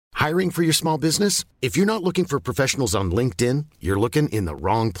Hiring for your small business? If you're not looking for professionals on LinkedIn, you're looking in the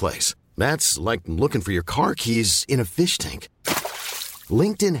wrong place. That's like looking for your car keys in a fish tank.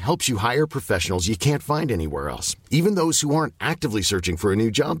 LinkedIn helps you hire professionals you can't find anywhere else, even those who aren't actively searching for a new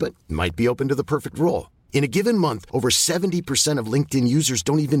job but might be open to the perfect role. In a given month, over 70% of LinkedIn users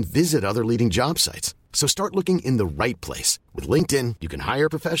don't even visit other leading job sites. So start looking in the right place. With LinkedIn, you can hire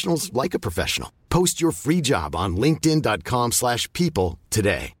professionals like a professional. Post your free job on linkedin.com/people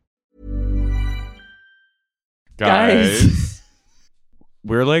today. Guys.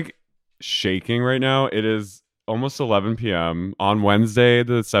 We're like shaking right now. It is almost 11 p.m. on Wednesday,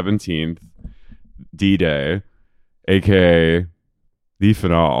 the 17th, D-Day, aka the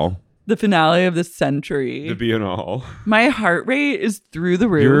finale. The finale of the century. The Biennale. My heart rate is through the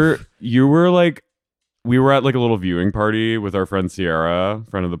roof. You were like, we were at like a little viewing party with our friend Sierra,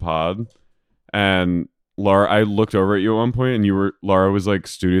 friend of the pod, and Laura, I looked over at you at one point and Laura was like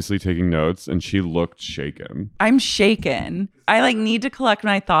studiously taking notes and she looked shaken. I'm shaken. I like need to collect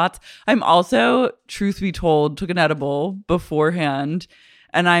my thoughts. I'm also, truth be told, took an edible beforehand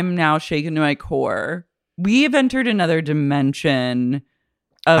and I'm now shaken to my core. We have entered another dimension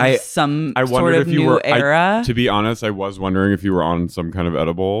of some sort of new era. To be honest, I was wondering if you were on some kind of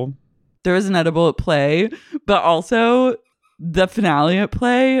edible. There was an edible at play, but also the finale at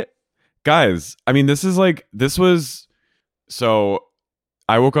play. Guys, I mean, so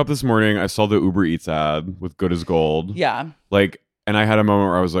I woke up this morning, I saw the Uber Eats ad with Good as Gold. Yeah. Like, and I had a moment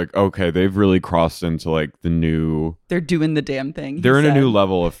where I was like, okay, they've really crossed into like the new... They're doing the damn thing. They're in a new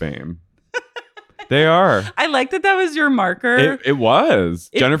level of fame. They are. I like that was your marker. It was.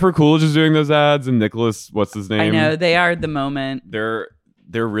 Jennifer Coolidge is doing those ads and Nicholas, what's his name? I know, they are the moment.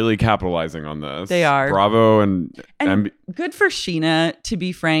 They're really capitalizing on this. They are. Bravo and good for Sheena, to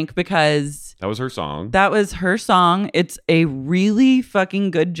be frank, because that was her song. It's a really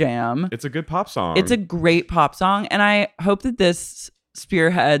fucking good jam. It's a good pop song. It's a great pop song. And I hope that this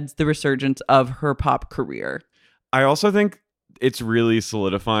spearheads the resurgence of her pop career. I also think it's really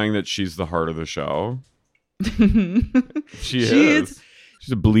solidifying that she's the heart of the show. She is.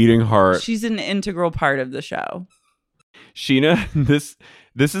 She's a bleeding heart. She's an integral part of the show. Sheena,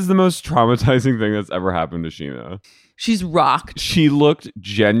 this is the most traumatizing thing that's ever happened to Sheena. She's rocked. She looked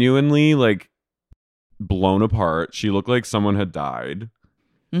genuinely like blown apart. She looked like someone had died,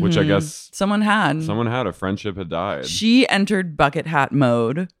 which I guess someone had. A friendship had died. She entered bucket hat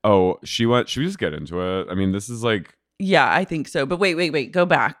mode. Oh, should we just get into it? I mean, this is like... Yeah, I think so. But wait. Go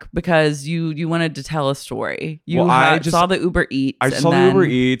back because you wanted to tell a story. I saw the Uber Eats. I saw the Uber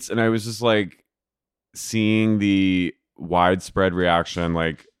Eats and I was just like seeing the widespread reaction.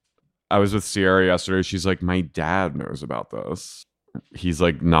 Like, I was with Sierra yesterday. She's like, my dad knows about this. He's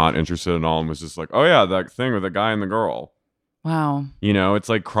like not interested at all and was just like, oh yeah, that thing with the guy and the girl. Wow. You know, it's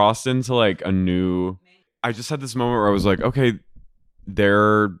like crossed into like a new... I just had this moment where I was like, okay,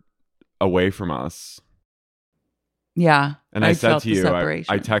 they're away from us. Yeah. And I said to you,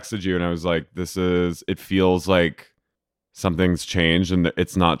 I texted you and I was like, it feels like something's changed and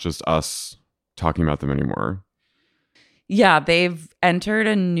it's not just us talking about them anymore. Yeah, they've entered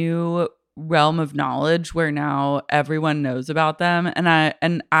a new realm of knowledge where now everyone knows about them.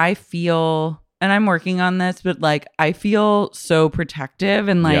 And I feel, and I'm working on this, but like I feel so protective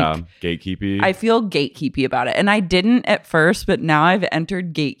and like gatekeepy. I feel gatekeepy about it. And I didn't at first, but now I've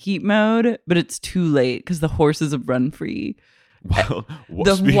entered gatekeep mode, but it's too late because the horses have run free. Well,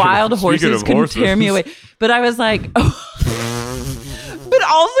 the wild horses can tear me away. But I was like, oh. But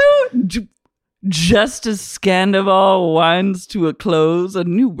also just as Scandival winds to a close, a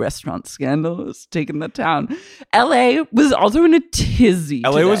new restaurant scandal has taken the town. LA was also in a tizzy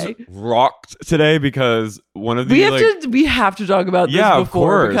LA today. Was rocked today because one of the... We have to talk about this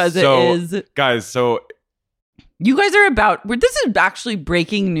before because it is... Guys, so... You guys are this is actually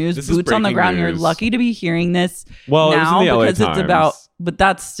breaking news. Boots on the ground. News. You're lucky to be hearing this now it was in the LA because Times. It's about... But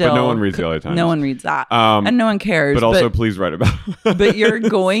that's still... But no one reads the LA Times. No one reads that. And no one cares. But also, please write about it. But you're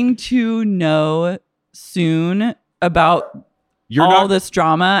going to know soon about this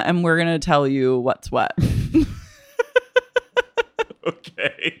drama, and we're going to tell you what's what.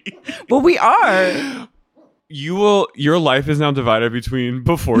 Okay. Well, we are. Your life is now divided between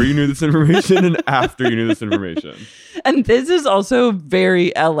before you knew this information and after you knew this information. And this is also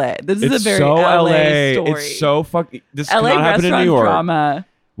very LA. This is a very so LA story. It's so fucking... This LA cannot happen in New York. Drama.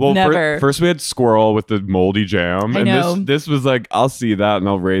 Well, never. First we had Squirrel with the moldy jam. I know. This was like, I'll see that and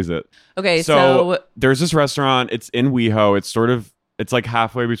I'll raise it. Okay, so there's this restaurant. It's in WeHo. It's like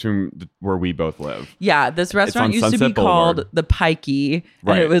halfway between where we both live. Yeah, this restaurant used to be called The Pikey.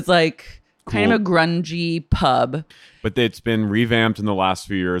 Right. And it was like... kind of a grungy pub. But it's been revamped in the last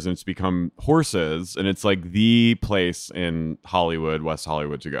few years, and it's become Horses, and it's like the place in Hollywood, West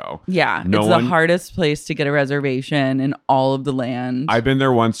Hollywood, to go. Yeah, it's the hardest place to get a reservation in all of the land. I've been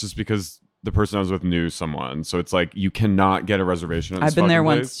there once just because the person I was with knew someone, so it's like you cannot get a reservation. I've been there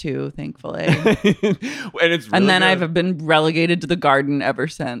once too, thankfully. And then I've been relegated to the garden ever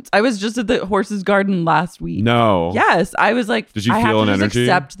since. I was just at the Horses Garden last week. No. Yes, I was like, did you feel an energy?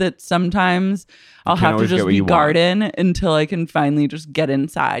 Accept that sometimes I'll have to just be garden until I can finally just get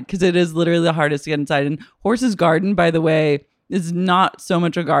inside, because it is literally the hardest to get inside. And Horses Garden, by the way, is not so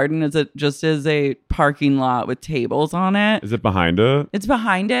much a garden as it just is a parking lot with tables on it. Is it behind it? It's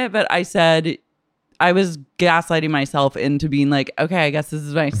behind it, but I said I was gaslighting myself into being like, okay, I guess this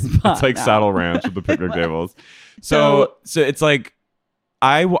is my spot. It's like now. Saddle Ranch with the picnic tables. So it's like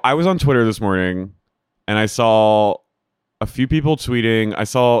I was on Twitter this morning and I saw a few people tweeting. I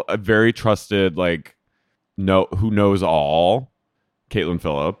saw a very trusted who knows all, Caitlin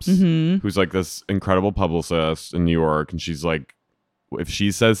Phillips, who's like this incredible publicist in New York, and she's like, if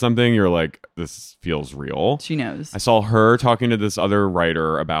she says something, you're like, this feels real. She knows. I saw her talking to this other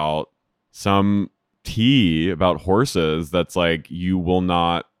writer about some tea about horses that's like, you will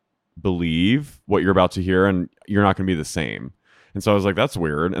not believe what you're about to hear, and you're not going to be the same. And so I was like, that's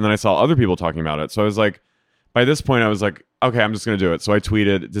weird. And then I saw other people talking about it. So I was like, by this point, I was like, okay, I'm just going to do it. So I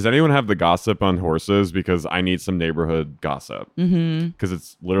tweeted, does anyone have the gossip on horses? Because I need some neighborhood gossip. Because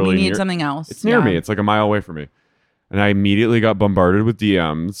it's literally we need something else. It's near me. It's like a mile away from me. And I immediately got bombarded with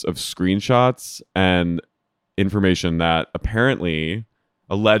DMs of screenshots and information that apparently,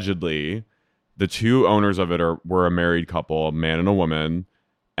 allegedly, the two owners of it were a married couple, a man and a woman.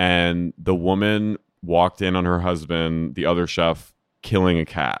 And the woman walked in on her husband, the other chef, killing a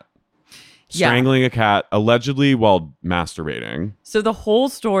cat. Strangling a cat, allegedly while masturbating. So the whole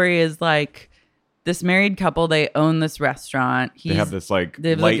story is like this married couple, they own this restaurant. They have this like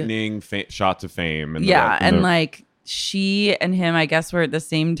lightning shot to fame. Like she and him, I guess, were at the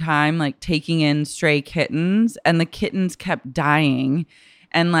same time like taking in stray kittens, and the kittens kept dying.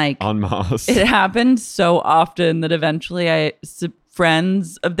 And like en masse. It happened so often that eventually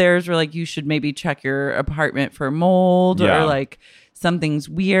friends of theirs were like, you should maybe check your apartment for mold or like something's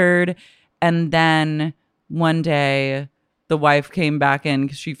weird. And then one day the wife came back in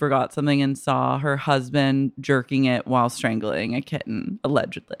because she forgot something and saw her husband jerking it while strangling a kitten,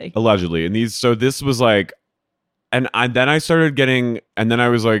 allegedly. And this was like, then I started getting, and then I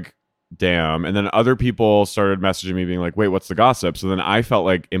was like, damn. And then other people started messaging me being like, wait, what's the gossip? So then I felt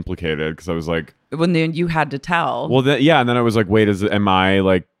like implicated because I was like, when then you had to tell. Well, and then I was like, wait, am I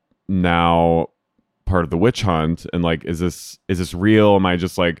like now part of the witch hunt? And like, is this real? Am I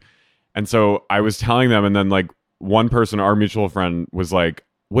just like, and so I was telling them, and then like one person, our mutual friend, was like,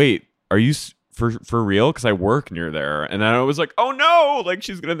 wait, are you for real? Because I work near there. And then I was like, oh no, like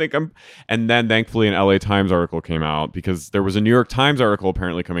she's going to think I'm. And then thankfully an LA Times article came out, because there was a New York Times article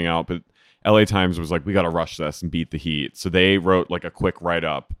apparently coming out, but LA Times was like, we got to rush this and beat the heat. So they wrote like a quick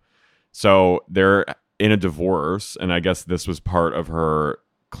write-up. So they're in a divorce. And I guess this was part of her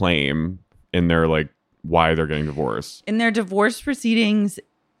claim in their like why they're getting divorced. In their divorce proceedings,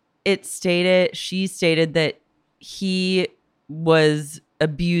 she stated that he was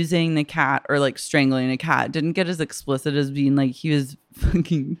abusing the cat or like strangling a cat. Didn't get as explicit as being like he was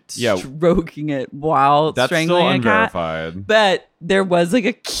fucking stroking it while strangling a cat. That's still unverified. But there was like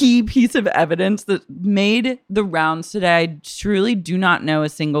a key piece of evidence that made the rounds today. I truly do not know a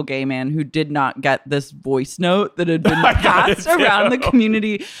single gay man who did not get this voice note that had been passed around the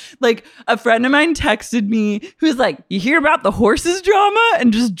community. Like a friend of mine texted me who was like, you hear about the horses drama?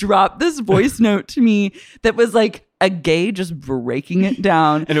 And just dropped this voice note to me that was like a gay just breaking it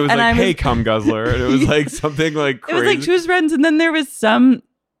down. And it was hey, cum guzzler. And it was like something like crazy. It was like to his friends. And then there was some,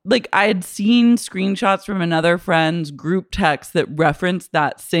 like I had seen screenshots from another friend's group text that referenced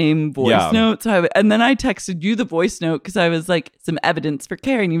that same voice note. So and then I texted you the voice note because I was like, some evidence for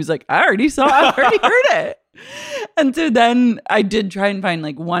Carrie. And he was like, I already heard it. And so then I did try and find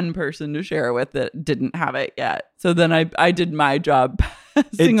like one person to share it with that didn't have it yet. So then I did my job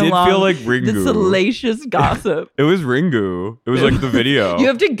passing along. It did feel like Ringu. The salacious gossip. It was Ringu. It was like the video. You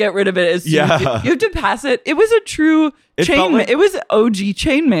have to get rid of it as soon as you have to pass it. It was a true chain. It was OG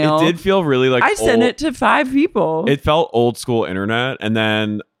chainmail. It did feel really like I sent it to 5 people. It felt old school internet. And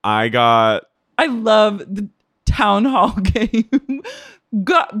then I love the town hall game.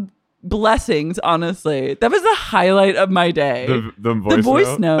 Blessings, honestly. That was the highlight of my day. The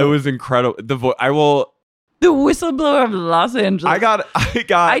voice note. It was incredible. The whistleblower of Los Angeles.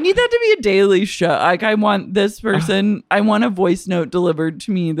 I need that to be a daily show. Like, I want this person, I want a voice note delivered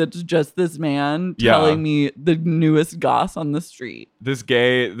to me that's just this man telling me the newest goss on the street. This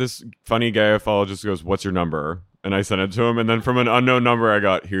funny gay I follow just goes, "What's your number?" And I sent it to him. And then from an unknown number, I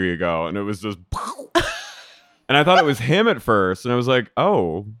got, "Here you go." And it was just, and I thought it was him at first. And I was like,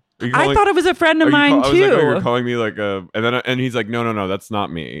 "Oh." I thought it was a friend of mine too. I was like, "Oh, you're calling me like a," and he's like, no, that's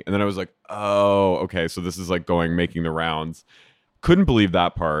not me. And then I was like, "Oh, okay, so this is like making the rounds." Couldn't believe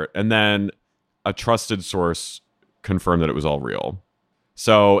that part. And then a trusted source confirmed that it was all real.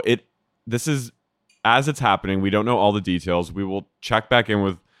 So this is as it's happening. We don't know all the details. We will check back in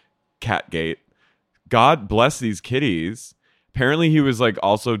with Catgate. God bless these kitties. Apparently, he was like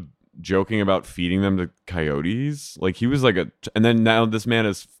also joking about feeding them to coyotes. Like he was like and then now this man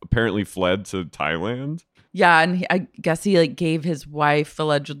has apparently fled to Thailand. Yeah, and I guess he like gave his wife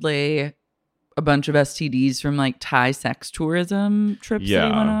allegedly a bunch of STDs from like Thai sex tourism trips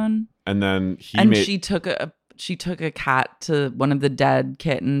that he went on. And then she took a cat to one of the dead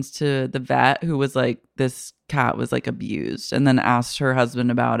kittens to the vet who was like, this cat was like abused, and then asked her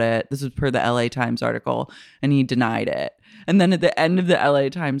husband about it. This was per the LA Times article, and he denied it. And then at the end of the LA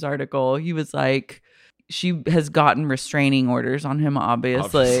Times article, he was like, she has gotten restraining orders on him,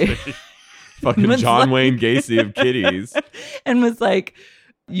 obviously. Fucking John Wayne Gacy of kitties. And was like,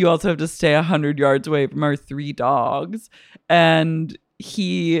 you also have to stay 100 yards away from our 3 dogs. And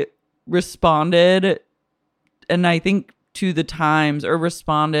he responded, and I think to the Times, or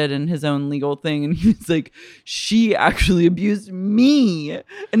responded in his own legal thing, and he was like, she actually abused me,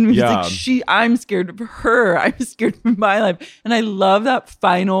 and he's like, I'm scared of her, I'm scared for my life. And I love that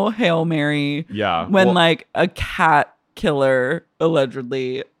final Hail Mary when like a cat killer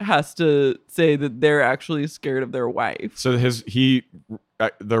allegedly has to say that they're actually scared of their wife. So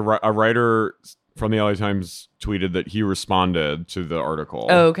a writer from the LA Times tweeted that he responded to the article.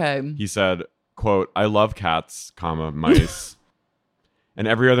 Oh, okay. He said, quote, "I love cats, mice, and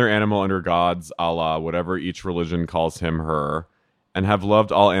every other animal under God's Allah, whatever each religion calls him, her, and have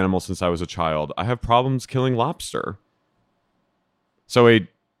loved all animals since I was a child. I have problems killing lobster." So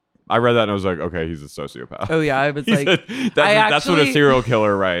I read that and I was like, okay, he's a sociopath. Oh yeah, I was like, that's what a serial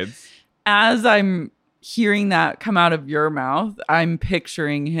killer writes. As I'm hearing that come out of your mouth, I'm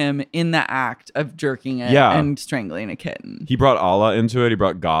picturing him in the act of jerking it and strangling a kitten. He brought Allah into it. He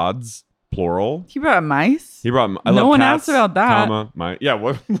brought gods. Plural. He brought mice. No one cats, asked about that. Mice. Yeah,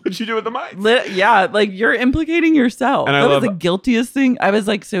 what'd you do with the mice? Like you're implicating yourself. And that was the guiltiest thing. I was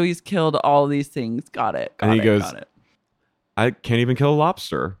like, so he's killed all these things. Got it. And he goes, I can't even kill a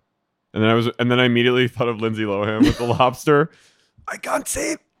lobster. And then I immediately thought of Lindsay Lohan with the lobster. I can't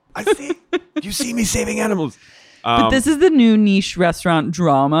save. I see. You see me saving animals. But this is the new niche restaurant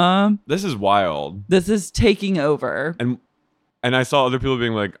drama. This is wild. This is taking over. And I saw other people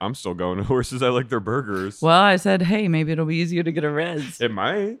being like, I'm still going to Horses. I like their burgers. Well, I said, hey, maybe it'll be easier to get a res. It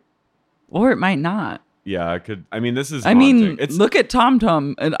might. Or it might not. Yeah, it could. I mean, this is look at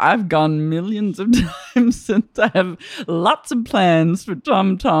TomTom. And I've gone millions of times since. I have lots of plans for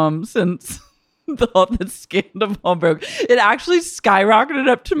TomTom since all the scandal broke. It actually skyrocketed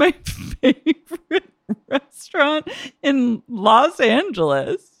up to my favorite restaurant in Los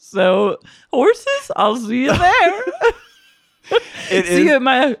Angeles. So, Horses, I'll see you there. See you at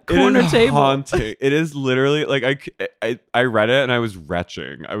my corner table. Haunting. It is literally like I read it and I was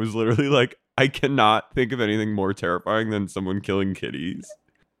retching. I was literally like, I cannot think of anything more terrifying than someone killing kitties.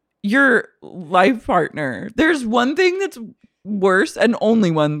 Your life partner. There's one thing that's worse, and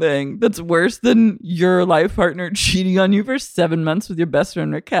only one thing that's worse than your life partner cheating on you for 7 months with your best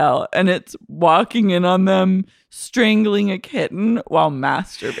friend Raquel, and it's walking in on them strangling a kitten while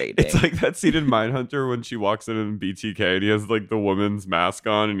masturbating. It's like that scene in Mindhunter when she walks in BTK and he has like the woman's mask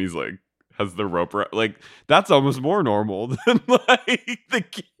on and he's like has the rope like that's almost more normal than like the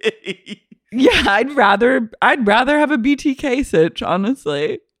kitty. Yeah, I'd rather have a BTK sitch,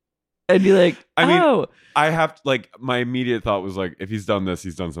 honestly. I'd be like, I mean, I have to, like, my immediate thought was like, if he's done this,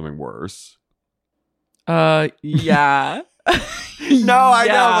 he's done something worse. Yeah. No, I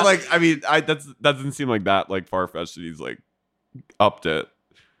know, but like, I mean, that doesn't seem like that like far fetched that he's like upped it.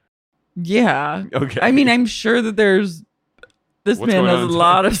 Yeah. Okay. I mean, I'm sure that this man has a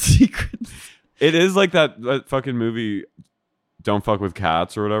lot of secrets. It is like that fucking movie, Don't Fuck with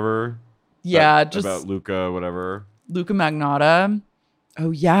Cats or whatever. Yeah, just about Luca, whatever. Luca Magnotta.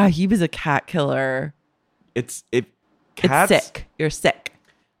 Oh yeah, he was a cat killer. It's sick. You're sick.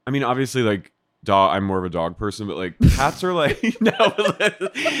 I mean, obviously, like I'm more of a dog person, but like cats are like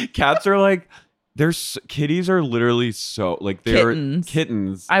cats are like Kitties are literally so like they're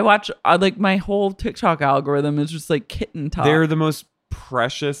kittens. I watch like my whole TikTok algorithm is just like kitten talk. They're the most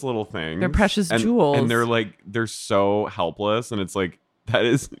precious little things. They're precious jewels. And they're so helpless. And it's like,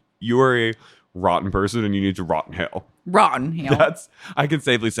 you are a rotten person and you need to rot in hell. Rot in hell. I can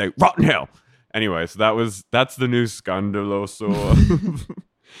safely say rot in hell. Anyway, so that's the new scandaloso.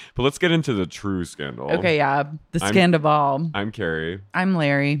 But let's get into the true scandal. Okay, yeah. The Scandival. I'm Carrie. I'm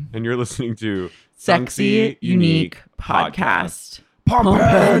Larry. And you're listening to Sexy Unique Podcast.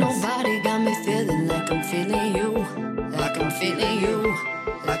 Pumpheads. Nobody got me feeling like I'm feeling you. Like I'm feeling you.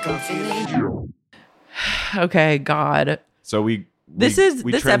 Like I'm feeling you. Okay, God. So we this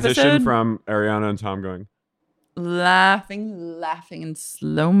transition episode from Ariana and Tom going laughing in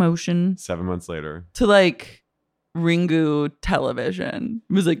slow motion 7 months later to like Ringu television.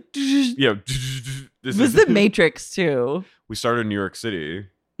 It was like yeah. This was the Matrix too. We started in New York City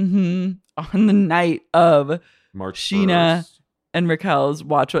on the night of March Sheena 1st. and Raquel's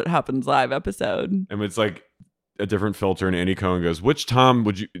Watch What Happens Live episode. And it's like a different filter, and Andy Cohen goes, which Tom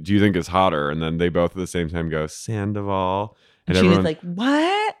do you think is hotter? And then they both at the same time go, Sandoval. And she was like,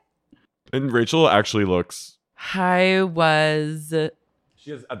 what? And Rachel actually looks at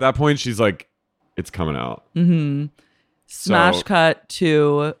that point she's like, it's coming out. Smash cut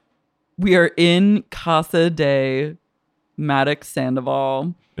to we are in Casa de Maddox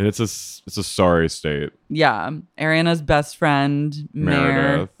Sandoval. And it's a sorry state. Yeah. Ariana's best friend,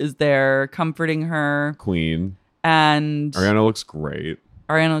 Mare, is there comforting her. Queen. And Ariana looks great.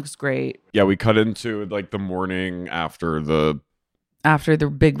 Yeah, we cut into like the morning after the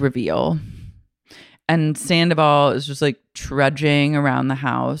big reveal. And Sandoval is just like trudging around the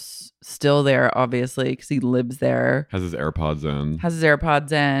house, still there, obviously, because he lives there. Has his AirPods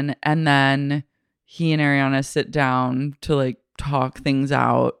in. And then he and Ariana sit down to like talk things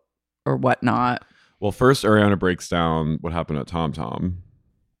out or whatnot. Well, first Ariana breaks down what happened at Tom Tom.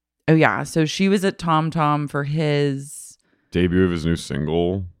 Oh, yeah. So she was at Tom Tom for his debut of his new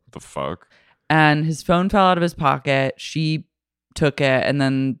single. The fuck? And his phone fell out of his pocket. She took it and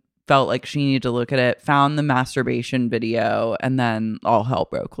then felt like she needed to look at it, found the masturbation video, and then all hell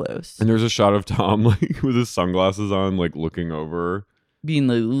broke loose. And there's a shot of Tom like with his sunglasses on, like looking over. Being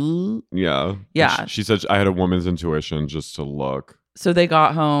like, ooh. Yeah. Yeah. She said, I had a woman's intuition just to look. So they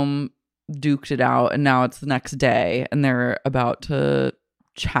got home, duked it out, and now it's the next day, and they're about to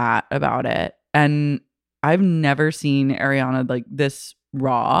chat about it. And I've never seen Ariana like this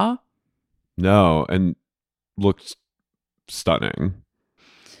raw. No, and looked stunning.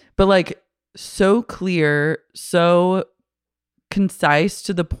 But like so clear, so concise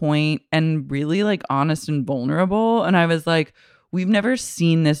to the point, and really like honest and vulnerable. And I was like, we've never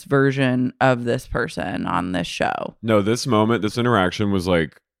seen this version of this person on this show. No, this interaction was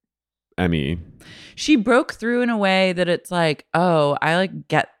like Emmy. She broke through in a way that it's like, oh, I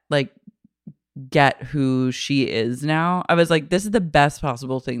get who she is now. I was like, this is the best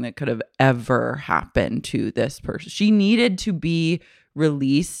possible thing that could have ever happened to this person. She needed to be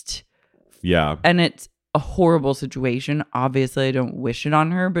released. Yeah. And it's a horrible situation. Obviously, I don't wish it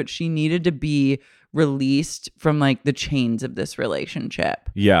on her, but she needed to be released from like the chains of this relationship.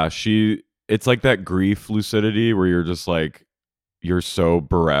 Yeah, it's like that grief lucidity where you're just like, you're so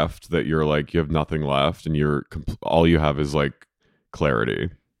bereft that you're like, you have nothing left and all you have is like clarity.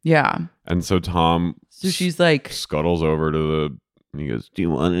 Yeah. And so Tom she's like scuttles over and he goes, do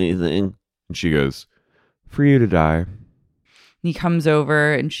you want anything? And she goes, for you to die. He comes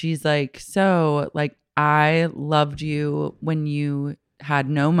over and she's like, so like, I loved you when you had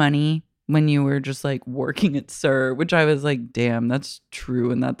no money, when you were just like working at SUR, which I was like, damn, that's true.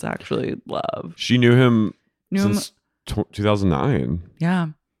 And that's actually love. She knew him since 2009. Yeah.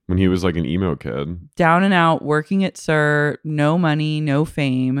 When he was like an emo kid. Down and out, working at SUR, no money, no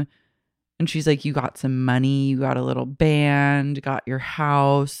fame. And she's like, you got some money, you got a little band, got your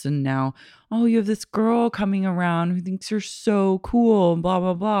house, and now, oh, you have this girl coming around who thinks you're so cool, and blah,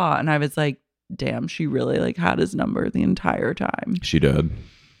 blah, blah. And I was like, damn, she really like had his number the entire time. She did.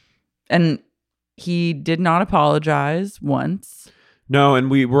 And he did not apologize once. No, and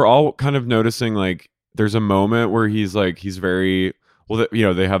we were all kind of noticing like there's a moment where he's very, well,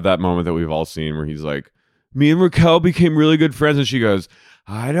 they have that moment that we've all seen where he's like, me and Raquel became really good friends. And she goes,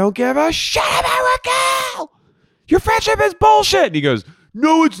 I don't give a shit about Raquel. Your friendship is bullshit. And he goes,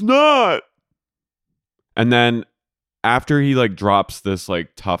 no, it's not. And then after he like drops this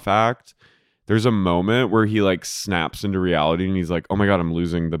like tough act, there's a moment where he like snaps into reality and he's like, oh my God, I'm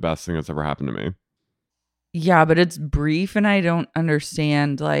losing the best thing that's ever happened to me. Yeah, but it's brief and I don't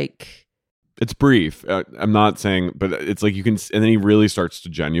understand like It's brief. I'm not saying, but it's like you can, and then he really starts to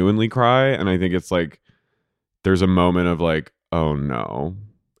genuinely cry. And I think it's like, there's a moment of like, oh no.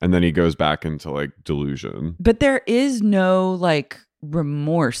 And then he goes back into like delusion. But there is no like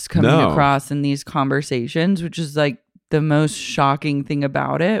remorse coming across in these conversations, which is like the most shocking thing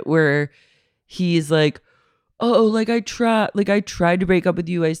about it, where he's like, oh, like I tried to break up with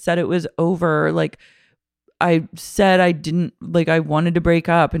you. I said it was over. Like I said I didn't, like I wanted to break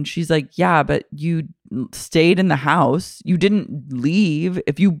up. And she's like, yeah, but you stayed in the house. You didn't leave.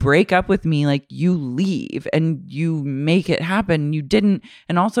 If you break up with me, like you leave and you make it happen. You didn't.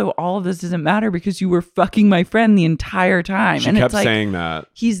 And also all of this doesn't matter because you were fucking my friend the entire time. She and kept it's like, saying that.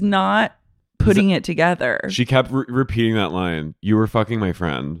 He's not putting it together. She kept repeating that line. You were fucking my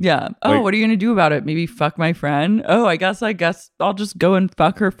friend. Yeah. Oh, like, what are you going to do about it? Maybe fuck my friend? Oh, I guess I'll just go and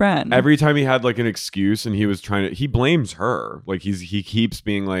fuck her friend. Every time he had like an excuse and he was he blames her. Like he keeps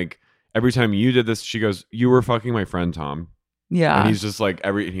being like, every time you did this, she goes, you were fucking my friend, Tom. Yeah. And he's just like,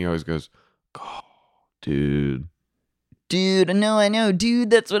 he always goes, oh, dude, I know. Dude,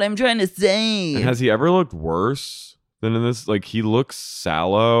 that's what I'm trying to say. And has he ever looked worse than in this? Like, he looks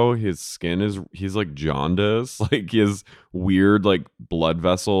sallow. His skin he's like jaundice. Like, he has weird like blood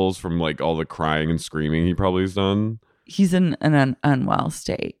vessels from like all the crying and screaming he probably has done. He's in an unwell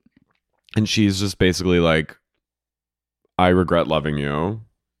state. And she's just basically like, I regret loving you.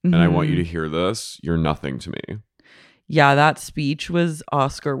 And I want you to hear this. You're nothing to me. Yeah, that speech was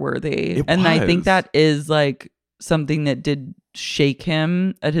Oscar worthy. I think that is like something that did shake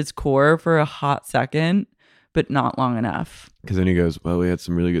him at his core for a hot second, but not long enough. Because then he goes, well, we had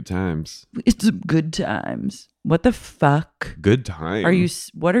some really good times. It's good times. What the fuck? Good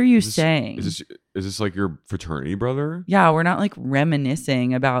times? What are you saying? Is this like your fraternity brother? Yeah, we're not like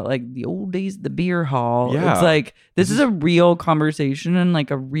reminiscing about like the old days of the beer hall. Yeah. It's like this is a real conversation and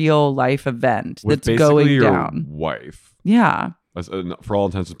like a real life event with that's going your down. Wife. Yeah. For all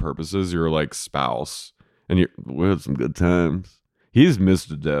intents and purposes, your like spouse. And we had some good times. He's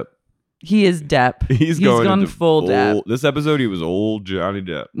missed a Depp. He is Depp. He's gone full Depp. This episode, he was old Johnny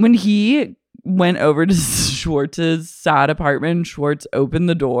Depp. When he went over to Schwartz's sad apartment, Schwartz opened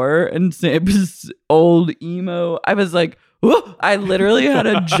the door and it was old emo. I was like, whoa! I literally had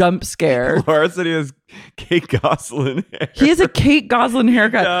a jump scare. Laura said he has Kate Gosselin hair. He has a Kate Gosselin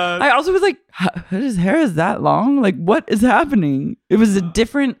haircut. Yes. I also was like, his hair is that long? Like, what is happening? It was a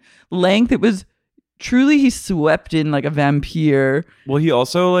different length. It was truly, he swept in like a vampire. Well, he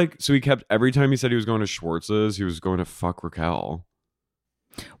also so he kept, every time he said he was going to Schwartz's, he was going to fuck Raquel.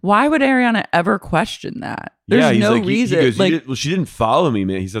 Why would Ariana ever question that? There's no reason. He goes, she didn't follow me,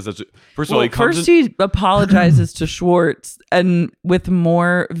 man. He says that's first of all. He apologizes to Schwartz and with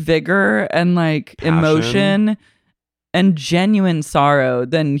more vigor and like passion. Emotion and genuine sorrow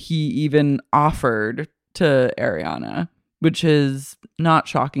than he even offered to Ariana, which is not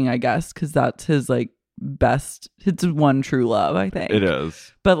shocking, I guess, because that's his like best. It's one true love, I think. It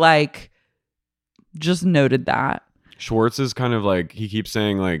is, but like, just noted that. Schwartz is kind of like, he keeps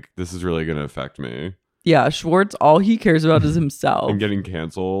saying like, this is really going to affect me. Yeah, Schwartz, all he cares about is himself. And getting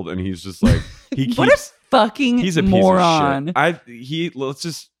canceled. And he's just like, what a fucking he's a moron. Piece of shit. Let's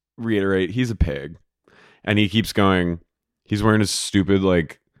just reiterate, he's a pig. And he keeps going, he's wearing his stupid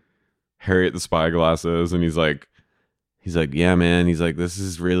like Harriet the Spy glasses. And he's like, yeah, man. He's like, this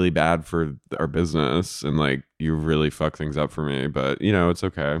is really bad for our business. And like, you really fuck things up for me. But it's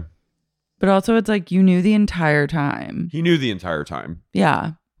okay. But also, it's like you knew the entire time. He knew the entire time.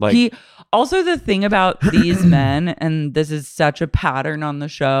 Yeah. Like, also, the thing about these men, and this is such a pattern on the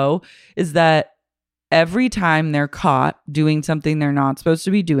show, is that every time they're caught doing something they're not supposed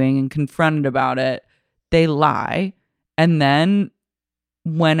to be doing and confronted about it, they lie. And then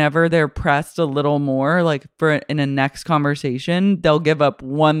whenever they're pressed a little more, like in a next conversation, they'll give up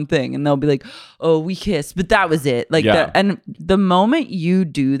one thing and they'll be like, oh, we kissed, but that was it. Like, yeah. And the moment you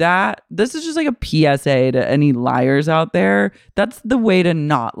do that, this is just like a PSA to any liars out there. That's the way to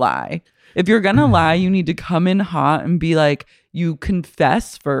not lie. If you're gonna lie, you need to come in hot and be like, you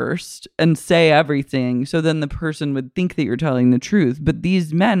confess first and say everything. So then the person would think that you're telling the truth. But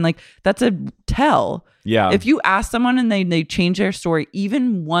these men, like, that's a tell. Yeah. If you ask someone and they change their story,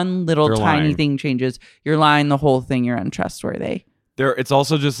 even one little They're tiny lying. thing changes, you're lying the whole thing. You're untrustworthy. It's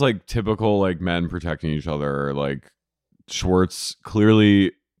also just like typical like men protecting each other. Like Schwartz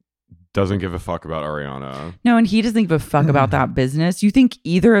clearly doesn't give a fuck about Ariana. No, and he doesn't give a fuck about that business. You think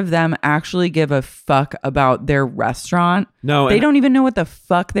either of them actually give a fuck about their restaurant? No. They don't even know what the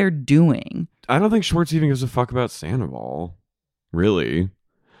fuck they're doing. I don't think Schwartz even gives a fuck about Sandoval. Really.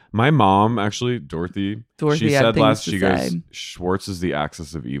 My mom, actually, Dorothy, she said last, she goes, Schwartz is the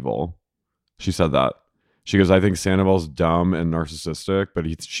axis of evil. She said that. She goes, I think Sandoval's dumb and narcissistic, but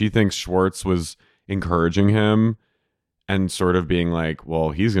she thinks Schwartz was encouraging him and sort of being like,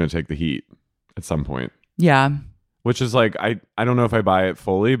 well, he's going to take the heat at some point. Yeah. Which is like, I don't know if I buy it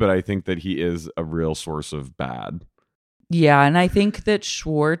fully, but I think that he is a real source of bad. Yeah. And I think that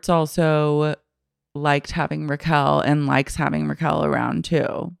Schwartz also liked having Raquel and likes having Raquel around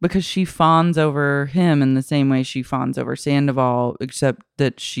too, because she fawns over him in the same way she fawns over Sandoval, except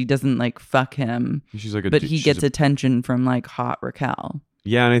that she doesn't like fuck him. She's like, but he gets attention from like hot Raquel.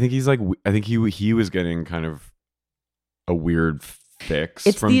 Yeah, and I think he's like, I think he was getting kind of a weird fix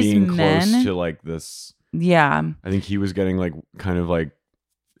from being close to like this. Yeah, I think he was getting like kind of like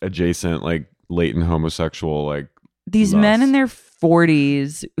adjacent, like latent homosexual, like these lust. Men in their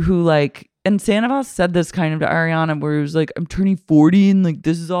 40s who like. And Sandoval said this kind of to Ariana where he was like, I'm turning 40 and like,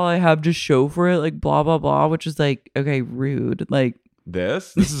 this is all I have to show for it. Like, blah, blah, blah, which is like, okay, rude. Like,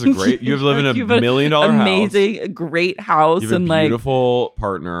 this is a great, you live in a $1 million house. Amazing, great house. You have and a like, beautiful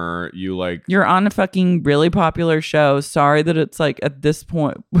partner. You're on a fucking really popular show. Sorry that it's like at this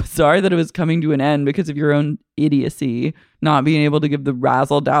point, sorry that it was coming to an end because of your own idiocy, not being able to give the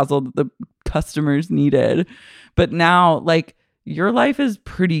razzle dazzle that the customers needed. But now, like, your life is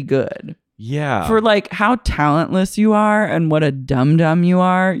pretty good. Yeah. For like how talentless you are and what a dum-dum you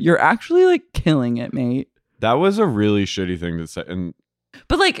are, you're actually like killing it, mate. That was a really shitty thing to say.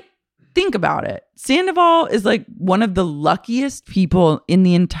 But like, think about it. Sandoval is like one of the luckiest people in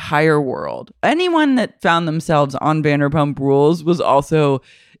the entire world. Anyone that found themselves on Vanderpump Rules was also,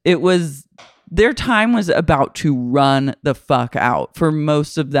 their time was about to run the fuck out for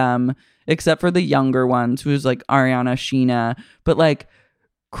most of them, except for the younger ones, who's like Ariana, Sheena. But like,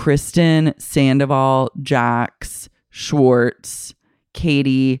 Kristen, Sandoval, Jax, Schwartz,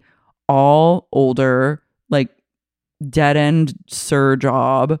 Katie, all older, like dead end SUR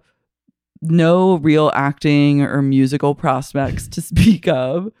job, no real acting or musical prospects to speak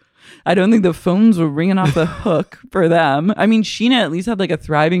of. I don't think the phones were ringing off the hook for them. I mean, Sheena at least had like a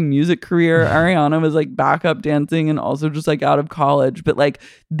thriving music career. Ariana was like backup dancing and also just like out of college. But like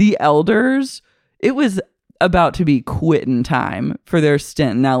the elders, it was about to be quitting time for their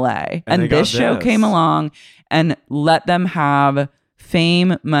stint in LA. And this show came along and let them have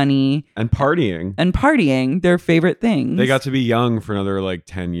fame, money, and partying, their favorite things. They got to be young for another like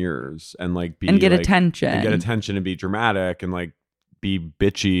 10 years and like be and get like, attention. And get attention and be dramatic and like be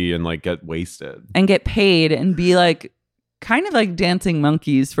bitchy and like get wasted. And get paid and be like kind of like dancing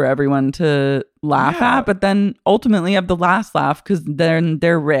monkeys for everyone to laugh at, but then ultimately have the last laugh because then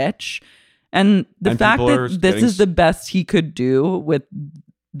they're rich. And the fact that this is the best he could do with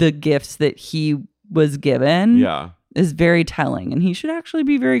the gifts that he was given is very telling. And he should actually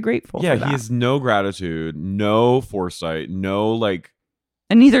be very grateful for that. He has no gratitude, no foresight, no like...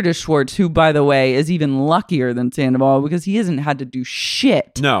 And neither does Schwartz, who, by the way, is even luckier than Sandoval because he hasn't had to do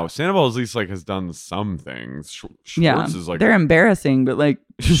shit. No, Sandoval at least like has done some things. Schwartz is like... They're embarrassing, but like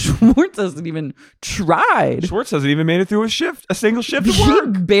Schwartz hasn't even tried. Schwartz hasn't even made it through a single shift of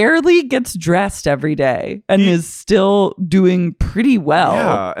work. He barely gets dressed every day and is still doing pretty well.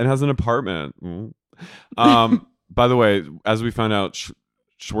 Yeah, and has an apartment. By the way, as we found out,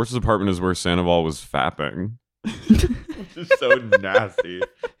 Schwartz's apartment is where Sandoval was fapping. Which is so nasty.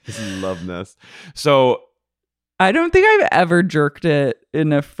 His loveness. So I don't think I've ever jerked it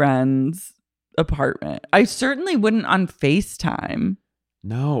in a friend's apartment. I certainly wouldn't on FaceTime.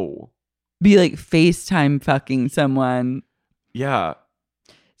 No. Be like FaceTime fucking someone. Yeah.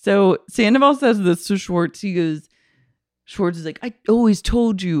 So Sandoval says this to Schwartz. He goes, Schwartz is like, I always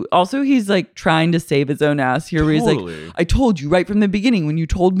told you. Also, he's like trying to save his own ass here. Where he's like, I told you right from the beginning when you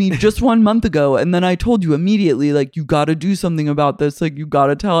told me just 1 month ago. And then I told you immediately, like, you got to do something about this. Like, you got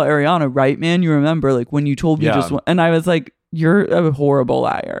to tell Ariana, right, man? You remember, like, when you told me just one. And I was like, you're a horrible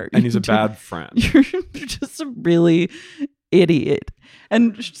liar. And he's a bad friend. You're just a really idiot.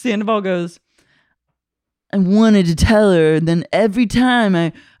 And Sandoval goes, I wanted to tell her, and then every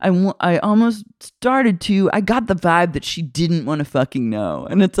time I almost started to, I got the vibe that she didn't want to fucking know.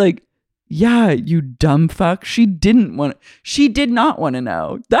 And it's like, yeah, you dumb fuck. She did not want to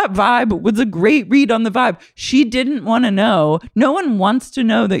know. That vibe was a great read on the vibe. She didn't want to know. No one wants to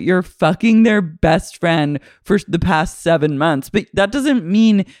know that you're fucking their best friend for the past 7 months. But that doesn't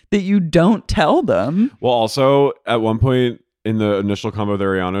mean that you don't tell them. Well, also, at one point, in the initial combo with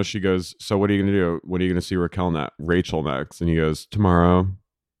Ariana, she goes, so what are you going to do? What are you going to see Rachel next? And he goes, tomorrow.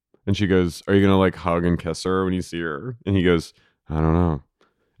 And she goes, are you going to like hug and kiss her when you see her? And he goes, I don't know.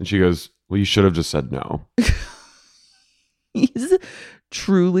 And she goes, well, you should have just said no. He's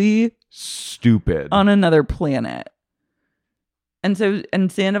truly stupid on another planet.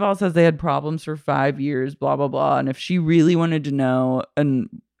 And Sandoval says they had problems for 5 years, blah, blah, blah. And if she really wanted to know, and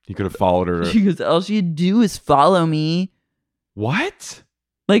he could have followed her. She goes, all she'd do is follow me. What?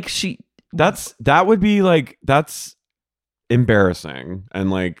 Like that would be like, that's embarrassing. And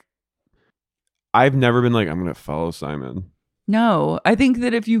like, I've never been like, I'm going to follow Simon. No, I think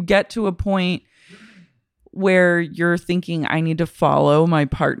that if you get to a point where you're thinking I need to follow my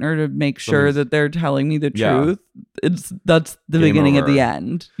partner to make sure that they're telling me the truth, that's the beginning of the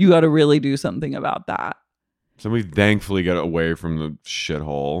end. You got to really do something about that. So we thankfully get away from the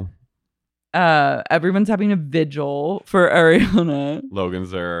shithole. Everyone's having a vigil for Ariana.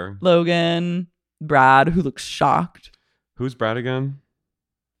 Logan's there. Logan, Brad, who looks shocked. Who's Brad again?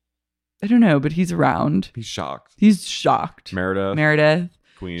 I don't know, but he's around. He's shocked. Meredith.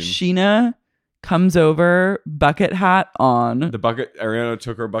 Queen. Sheena comes over, bucket hat on. Ariana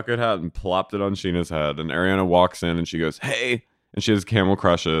took her bucket hat and plopped it on Sheena's head. And Ariana walks in and she goes, hey. And she has camel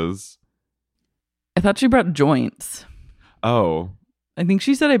crushes. I thought she brought joints. Oh. I think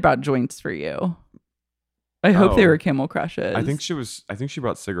she said I brought joints for you. I hope they were camel crushes. I think she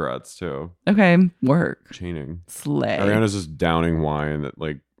brought cigarettes too. Okay, work. Chaining. Slay. Ariana's just downing wine at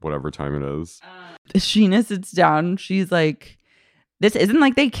like whatever time it is. Sheena sits down. She's like, this isn't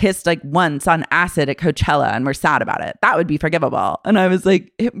like they kissed like once on acid at Coachella and we're sad about it. That would be forgivable. And I was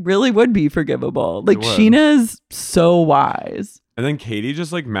like, it really would be forgivable. Like Sheena is so wise. And then Katie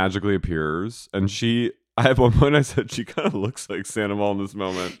just like magically appears. And at one point I said she kind of looks like Sandoval in this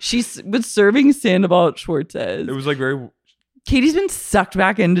moment. She was serving Sandoval at Schwartz's. It was like very... Katie's been sucked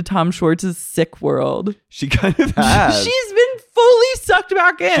back into Tom Schwartz's sick world. She kind of has. She's been fully sucked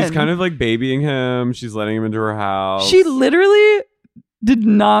back in. She's kind of like babying him. She's letting him into her house. She literally did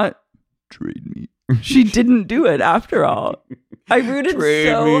not trade me. She didn't do it after all. I rooted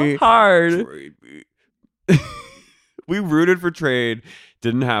so hard. Trade me. We rooted for trade.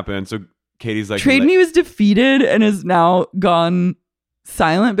 Didn't happen. So Katie's like... Trade Me was defeated and is now gone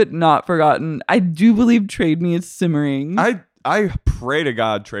silent but not forgotten. I do believe Trade Me is simmering. I pray to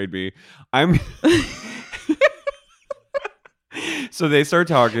God Trade Me. So they start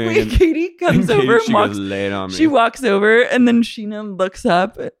talking. Katie comes over and walks. Goes, lay it on me. She walks over and then Sheena looks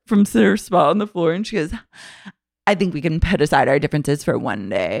up from her spot on the floor and she goes, I think we can put aside our differences for one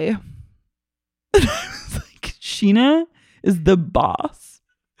day. And I was like, Sheena is the boss.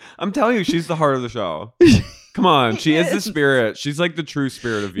 I'm telling you, she's the heart of the show. Come on, she is the spirit. She's like the true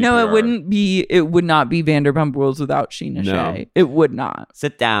spirit of VPR. No, it would not be Vanderpump Rules without Sheena Shea. It would not.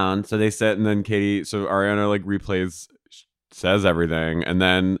 Sit down. So they sit and then Ariana like says everything. And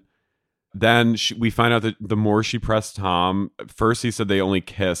then we find out that the more she pressed Tom, first he said they only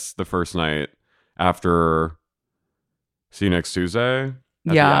kissed the first night after See You Next Tuesday at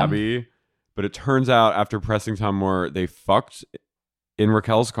the Abbey. But it turns out after pressing Tom more, they fucked in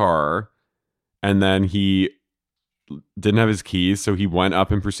Raquel's car. And then he didn't have his keys, so he went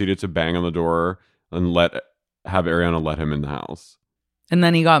up and proceeded to bang on the door and have Ariana let him in the house. And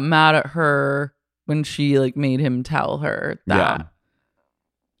then he got mad at her when she like made him tell her that. Yeah.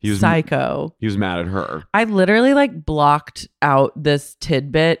 He was psycho. He was mad at her. I literally like blocked out this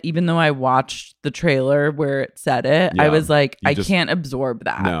tidbit, even though I watched the trailer where it said it. Yeah. I was like, I can't absorb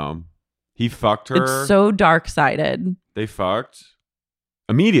that. No. He fucked her. It's so dark-sided. They fucked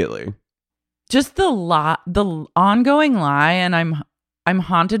immediately. Just the ongoing lie, and I'm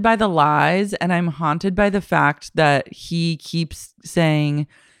haunted by the lies, and I'm haunted by the fact that he keeps saying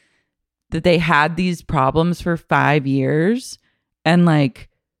that they had these problems for 5 years, and like,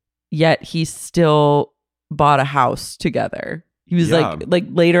 yet he still bought a house together. He was like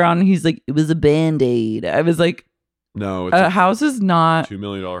later on, he's like, it was a Band-Aid. I was like, no, it's a house is not $2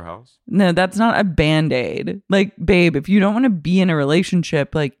 million house. No, that's not a Band-Aid. Like, babe, if you don't want to be in a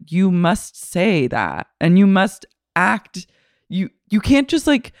relationship, like, you must say that, and you must act. You can't just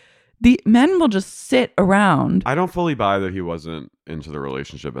like, the men will just sit around. I don't fully buy that he wasn't into the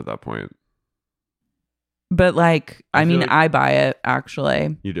relationship at that point. But like, I mean, I buy it,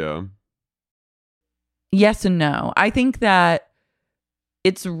 actually. You do? Yes and no. I think that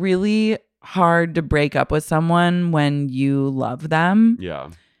it's really hard to break up with someone when you love them.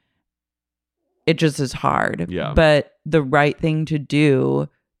 Yeah. It just is hard. Yeah. But the right thing to do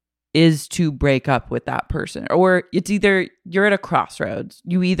is to break up with that person. Or it's either you're at a crossroads.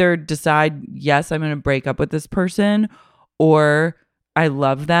 You either decide, yes, I'm going to break up with this person, or I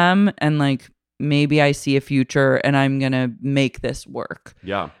love them and like maybe I see a future and I'm going to make this work.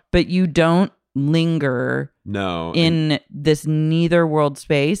 Yeah. But you don't linger in this neither world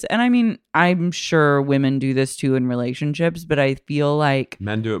space. And I mean, I'm sure women do this too in relationships, but I feel like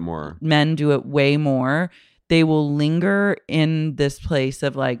men do it more. Men do it way more. they will linger in this place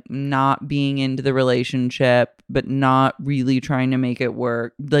of like not being into the relationship, but not really trying to make it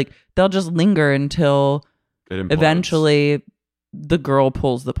work. Like they'll just linger until eventually the girl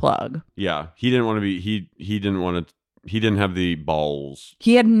pulls the plug. Yeah. He didn't want to be, he didn't have the balls.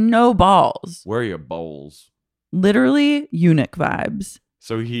 He had no balls. Where are your balls? Literally eunuch vibes.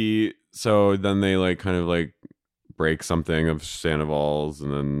 So then they like kind of like break something of Sandoval's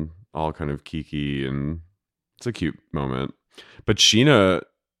and then all kind of kiki, and it's a cute moment. But Sheena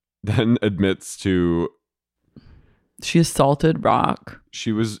then admits to she assaulted Rock.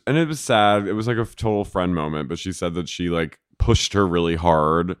 And it was sad. It was like a total friend moment, but she said that she like pushed her really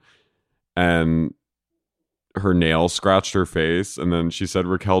hard and her nail scratched her face, and then she said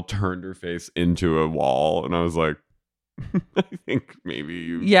Raquel turned her face into a wall, and I was like, I think maybe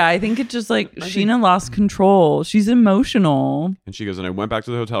you. Yeah, I think it just like Sheena lost control. She's emotional. And she goes, and I went back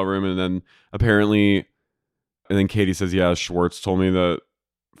to the hotel room, and then apparently, and then Katie says, yeah, Schwartz told me that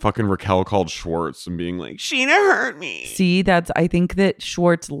fucking Raquel called Schwartz and being like, Sheena hurt me. See, I think that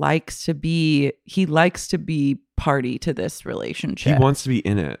Schwartz likes to be party to this relationship. He wants to be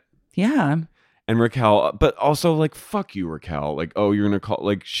in it. Yeah. And Raquel, but also like, fuck you, Raquel. Like, oh, you're going to call,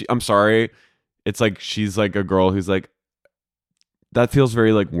 like, I'm sorry. It's like, she's like a girl who's like, that feels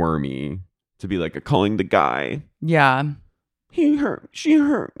very like wormy to be like calling the guy. Yeah. She hurt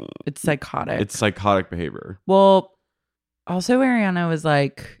me. It's psychotic. It's psychotic behavior. Well, also Ariana was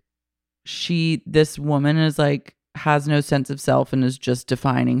like, this woman is like, has no sense of self and is just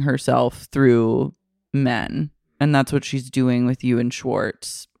defining herself through men. And that's what she's doing with you and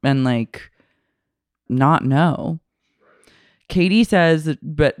Schwartz. And like, not know. Katie says that,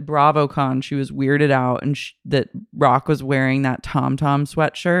 but BravoCon, she was weirded out and that Rock was wearing that Tom Tom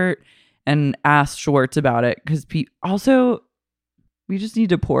sweatshirt and asked Schwartz about it. Because also, we just need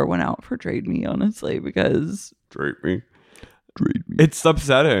to pour one out for Trade Me, honestly, because... Trade Me. It's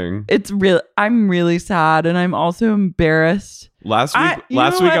upsetting. It's real. I'm really sad and I'm also embarrassed. Last week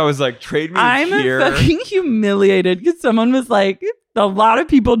I was like, Trade Me here. I'm fucking humiliated because someone was like... A lot of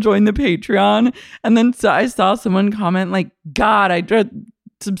people joined the Patreon. And then I saw someone comment like, God, I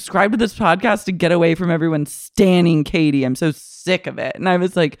subscribe to this podcast to get away from everyone standing Katie. I'm so sick of it. And I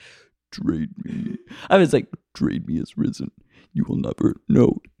was like, Trade Me. I was like, Trade Me has risen. You will never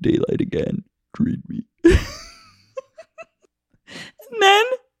know daylight again. Trade Me. And then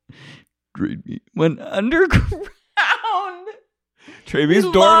Trade Me went underground. Trevi's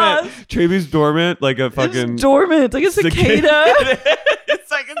dormant. Trevi's dormant like a fucking... It's dormant. It's like a cicada. It's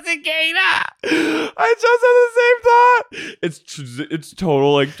like a cicada. I just had the same thought. It's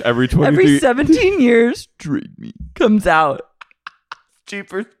total like every 17 years, Trade Me comes out.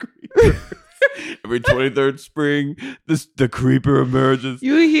 Jeepers Creepers. Every 23rd spring, the creeper emerges.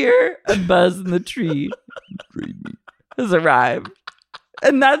 You hear a buzz in the tree. Trade Me has arrived.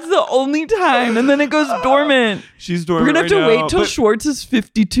 And that's the only time. And then it goes dormant. She's dormant. We're going to have to wait till Schwartz is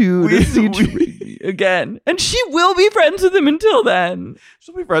 52 to see Trade Me again. And she will be friends with him until then.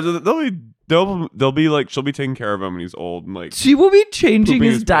 She'll be friends with him. They'll be like, she'll be taking care of him when he's old. And like, she will be changing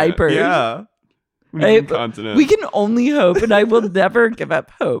his diapers. Yeah. We can only hope, and I will never give up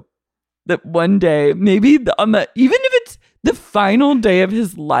hope, that one day, maybe even if it's the final day of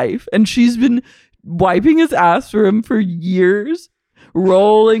his life, and she's been wiping his ass for him for years,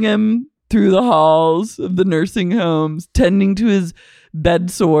 rolling him through the halls of the nursing homes, tending to his bed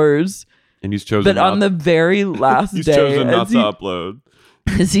sores. And he's chosen on the very last he's day, chosen not to upload.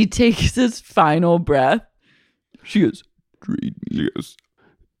 As he takes his final breath, she goes, Trade Me.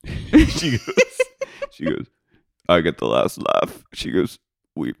 She goes, I get the last laugh. She goes,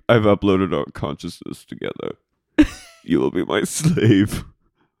 I've uploaded our consciousness together. You will be my slave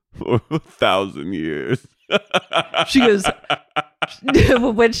for 1,000 years. She goes,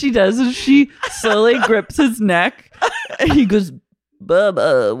 what she does is she slowly grips his neck and he goes,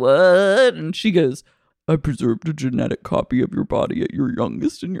 Bubba, what? And she goes, I preserved a genetic copy of your body at your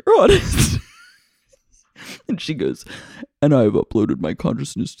youngest and your oldest. And she goes, and I have uploaded my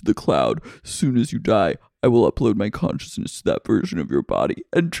consciousness to the cloud. Soon as you die, I will upload my consciousness to that version of your body,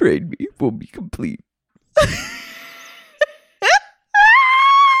 and Trade Me will be complete.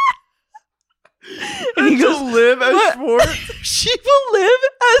 And he goes, live as Schwartz. She will live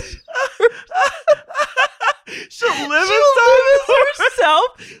as She'll live as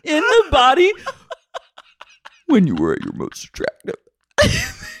herself in the body when you were at your most attractive.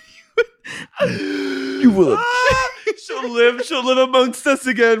 You will. She'll live amongst us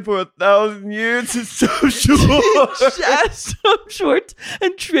again for 1,000 years. It's so short. Just so short,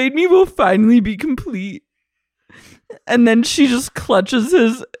 and Trade Me will finally be complete. And then she just watches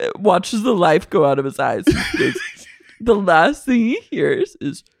the life go out of his eyes. He goes, the last thing he hears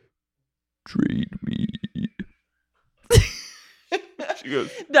is, "Trade me." She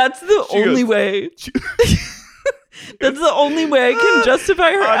goes, that's the only way. That's the only way I can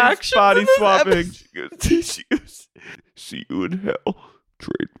justify her actions. Body swapping. She goes, "See you in hell.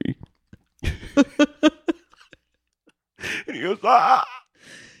 Trade me." And he goes, "Ah."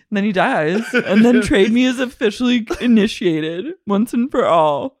 And then he dies. And then Trade Me is officially initiated once and for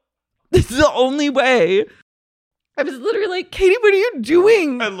all. It's the only way. I was literally like, "Katie, what are you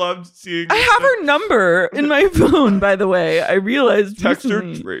doing?" I loved seeing. I have her number in my phone, by the way. I realized. Text her,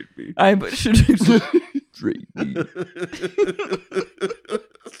 recently. "Trade me." I should Trade me.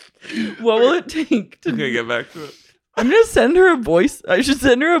 What will it take to Okay, get back to it. I'm gonna send her a voice. I should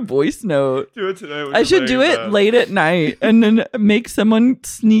send her a voice note. Do it tonight. I should do it late at night and then make someone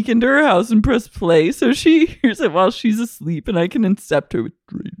sneak into her house and press play so she hears it while she's asleep and I can incept her with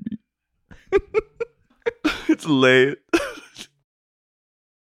 "Trade me." It's late.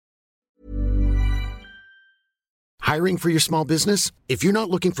 Hiring for your small business? If you're not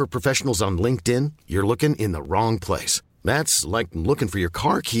looking for professionals on LinkedIn, you're looking in the wrong place. That's like looking for your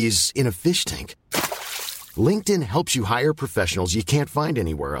car keys in a fish tank. LinkedIn helps you hire professionals you can't find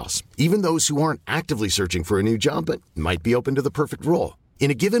anywhere else, even those who aren't actively searching for a new job but might be open to the perfect role.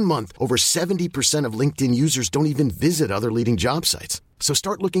 In a given month, over 70% of LinkedIn users don't even visit other leading job sites. So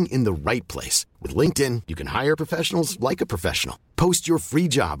start looking in the right place. With LinkedIn, you can hire professionals like a professional. Post your free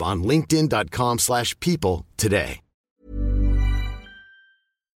job on linkedin.com/people today.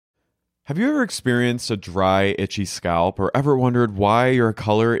 Have you ever experienced a dry, itchy scalp or ever wondered why your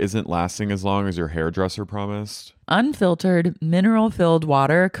color isn't lasting as long as your hairdresser promised? Unfiltered, mineral-filled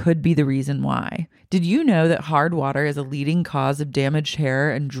water could be the reason why. Did you know that hard water is a leading cause of damaged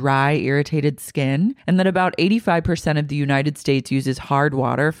hair and dry, irritated skin? And that about 85% of the United States uses hard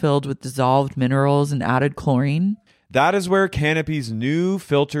water filled with dissolved minerals and added chlorine? That is where Canopy's new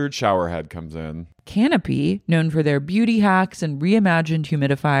filtered shower head comes in. Canopy, known for their beauty hacks and reimagined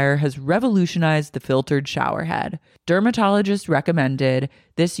humidifier, has revolutionized the filtered shower head. Dermatologists recommended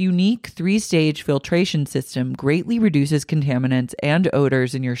this unique 3-stage filtration system greatly reduces contaminants and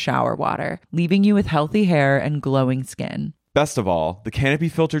odors in your shower water, leaving you with healthy hair and glowing skin. Best of all, the Canopy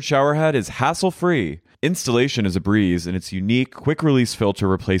filtered shower head is hassle-free. Installation is a breeze, and its unique quick-release filter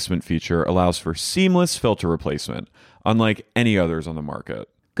replacement feature allows for seamless filter replacement, unlike any others on the market.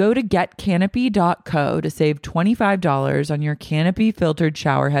 Go to getcanopy.co to save $25 on your Canopy filtered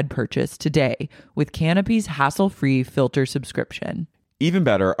showerhead purchase today with Canopy's hassle-free filter subscription. Even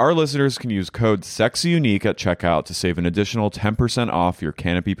better, our listeners can use code SEXYUNIQUE at checkout to save an additional 10% off your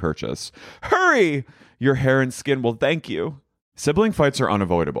Canopy purchase. Hurry! Your hair and skin will thank you. Sibling fights are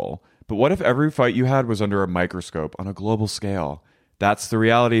unavoidable, but what if every fight you had was under a microscope on a global scale? That's the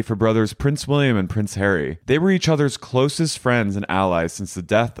reality for brothers Prince William and Prince Harry. They were each other's closest friends and allies since the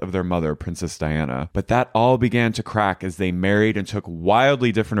death of their mother, Princess Diana. But that all began to crack as they married and took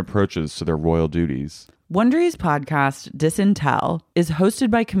wildly different approaches to their royal duties. Wondery's podcast, Disintel, is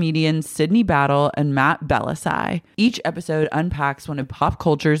hosted by comedians Sydney Battle and Matt Bellassai. Each episode unpacks one of pop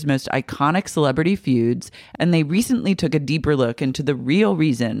culture's most iconic celebrity feuds, and they recently took a deeper look into the real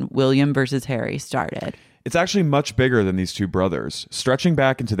reason William versus Harry started. It's actually much bigger than these two brothers, stretching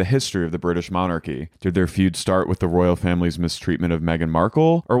back into the history of the British monarchy. Did their feud start with the royal family's mistreatment of Meghan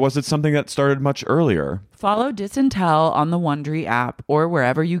Markle, or was it something that started much earlier? Follow Disintel on the Wondery app or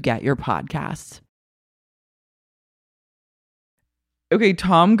wherever you get your podcasts. Okay,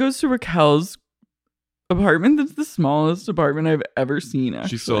 Tom goes to Raquel's apartment. That's the smallest apartment I've ever seen, actually.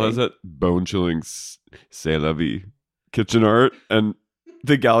 She still has that bone-chilling C'est la vie kitchen art, and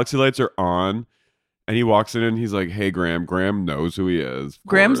the galaxy lights are on. And he walks in and he's like, "Hey, Graham." Graham knows who he is.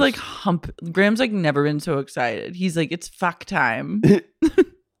 Graham's like Graham's like never been so excited. He's like, "It's fuck time."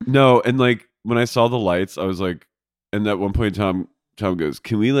 No, and like when I saw the lights, I was like, and at one point Tom goes,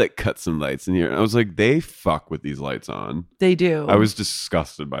 "Can we like cut some lights in here?" And I was like, they fuck with these lights on. They do. I was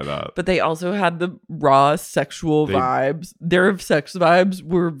disgusted by that. But they also had the raw sexual vibes. Their sex vibes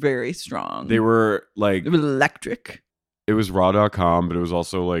were very strong. They were like, it was electric. It was raw.com, but it was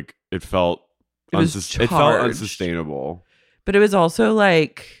also like, it felt unsustainable. But it was also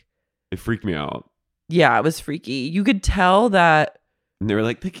like, it freaked me out. Yeah, it was freaky. You could tell that and they were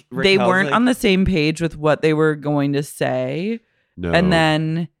like, they weren't like, on the same page with what they were going to say. No. And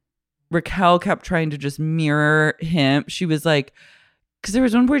then Raquel kept trying to just mirror him. She was like, because there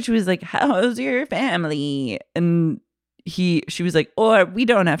was one point she was like, "How's your family?" And she was like, or we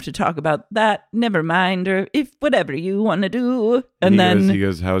don't have to talk about that. Never mind. Or if whatever you want to do. And then he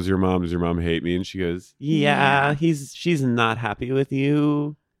goes, how's your mom? Does your mom hate me? And she goes, yeah, she's not happy with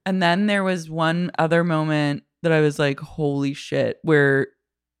you. And then there was one other moment that I was like, holy shit, where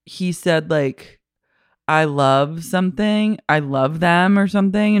he said like, I love something. I love them or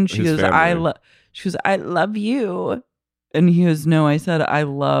something. And she goes, I love you. And he goes, no, I said, I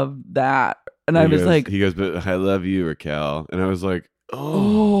love that. And I was like, he goes, but I love you, Raquel. And I was like,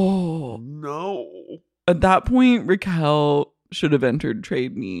 oh no. At that point, Raquel should have entered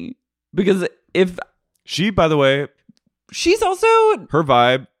Trade Me. Because if she, by the way, she's also, her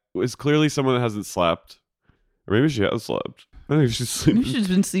vibe is clearly someone that hasn't slept. Or maybe she has slept. I think she's sleeping. Maybe she's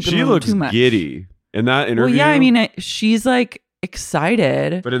been sleeping she looks too much. Giddy in that interview. Well, yeah, I mean, she's like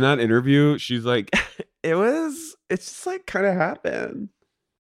excited. But in that interview, she's like, it's just like kind of happened.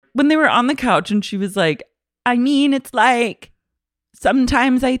 When they were on the couch and she was like, I mean, it's like,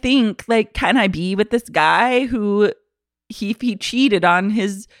 sometimes I think, like, can I be with this guy who he cheated on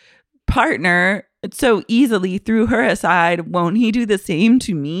his partner so easily, threw her aside? Won't he do the same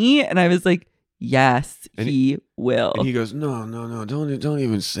to me? And I was like, yes, he will. And he goes, no, don't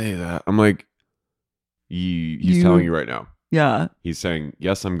even say that. I'm like, he's telling you right now. Yeah. He's saying,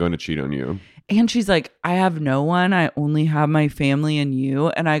 yes, I'm going to cheat on you. And she's like, I have no one. I only have my family and you.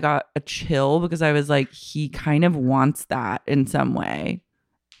 And I got a chill because I was like, he kind of wants that in some way.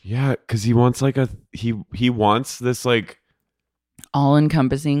 Yeah, because he wants like he wants this like all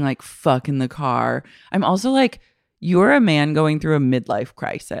encompassing like fuck in the car. I'm also like, you're a man going through a midlife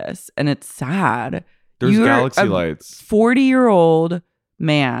crisis and it's sad. There's you're galaxy lights. 40-year-old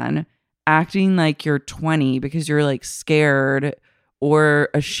man acting like you're 20 because you're like scared or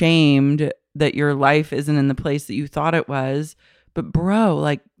ashamed that your life isn't in the place that you thought it was. But bro,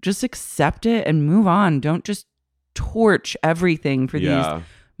 like just accept it and move on. Don't just torch everything for these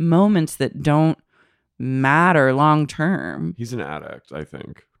moments that don't matter long term. He's an addict, I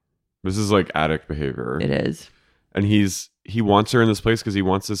think. This is like addict behavior. It is. And he wants her in this place because he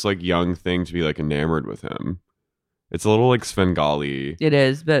wants this like young thing to be like enamored with him. It's a little like Svengali. It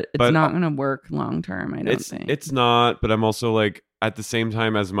is, but it's not going to work long term, I don't think. It's not, but I'm also like, at the same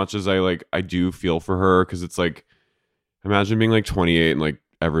time, as much as I do feel for her, because it's like, imagine being like 28 and like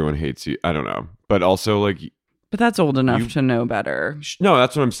everyone hates you. I don't know. But also like... But that's old enough to know better. No,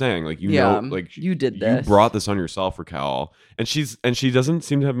 that's what I'm saying. Like, know, like you did this. You brought this on yourself, Raquel. And she doesn't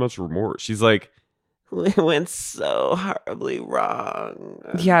seem to have much remorse. She's like, we went so horribly wrong.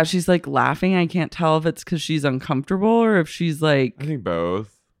 Yeah, she's like laughing. I can't tell if it's because she's uncomfortable or if she's like... I think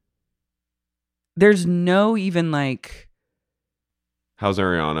both. There's no even like... How's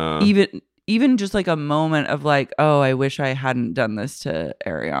Ariana? Even just like a moment of like, oh, I wish I hadn't done this to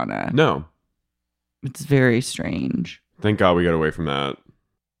Ariana. No. It's very strange. Thank God we got away from that.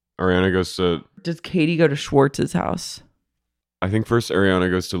 Ariana goes to... Does Katie go to Schwartz's house? I think first Ariana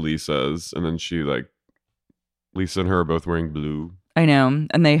goes to Lisa's and then she like... Lisa and her are both wearing blue. I know.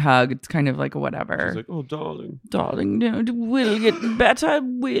 And they hug. It's kind of like whatever. She's like, oh, darling. Darling, no, it will get better. I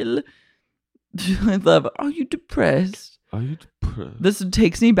will. I love it. Are you depressed? Are you depressed? This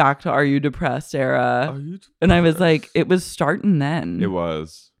takes me back to Are You Depressed era. Are you depressed? And I was like, it was starting then. It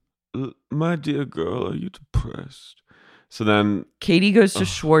was. My dear girl, are you depressed? So then... Katie goes to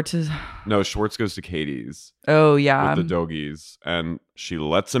Schwartz's. No, Schwartz goes to Katie's. Oh, yeah. With the doggies. And she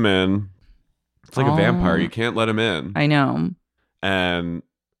lets him in. It's like a vampire. You can't let him in. I know. And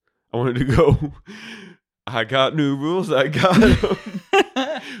I wanted to go... I got new rules. I got them.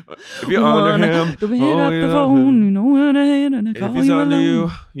 If you're under him, the phone, you know what I hate, and I call if he's you under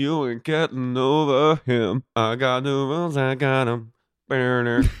alone. you ain't getting over him. I got new rules. I got them.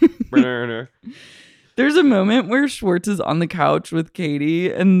 Burner. There's a moment where Schwartz is on the couch with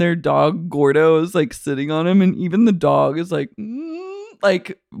Katie, and their dog Gordo is like sitting on him, and even the dog is like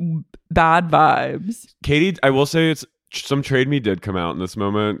bad vibes. Katie, I will say, it's some Trade Me did come out in this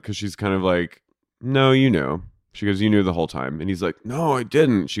moment because she's kind of like, no, you know. She goes, you knew the whole time. And he's like, no, I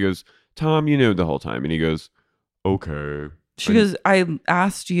didn't. She goes, Tom, you knew the whole time. And he goes, okay. She goes, I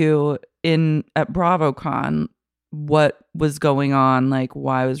asked you at BravoCon what was going on, like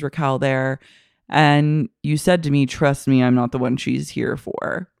why was Raquel there? And you said to me, trust me, I'm not the one she's here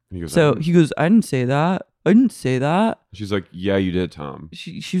for. He goes, I didn't say that. I didn't say that. She's like, yeah, you did, Tom.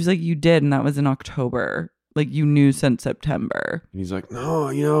 She was like, you did, and that was in October. Like, you knew since September. And he's like,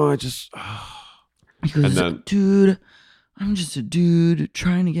 no, I just... He goes, dude, I'm just a dude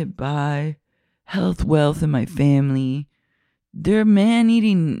trying to get by. Health, wealth, and my family. They're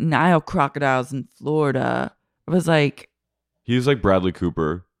man-eating Nile crocodiles in Florida. I was like... He's like Bradley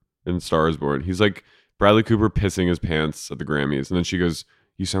Cooper in Star is Born. He's like Bradley Cooper pissing his pants at the Grammys. And then she goes,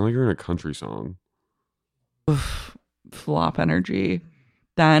 you sound like you're in a country song. Oof, flop energy.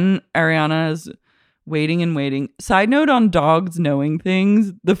 Then Ariana is waiting and waiting. Side note on dogs knowing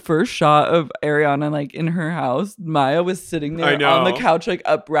things. The first shot of Ariana like in her house, Maya was sitting there on the couch like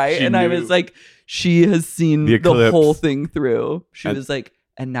upright. I was like, she has seen the whole thing through. She was like,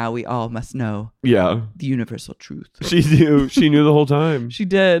 and now we all must know the universal truth. She knew the whole time. She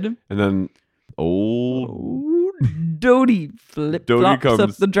did. And then Dodie flops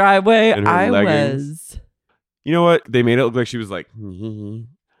up the driveway. You know what? They made it look like she was like,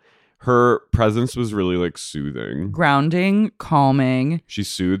 her presence was really like soothing. Grounding, calming. She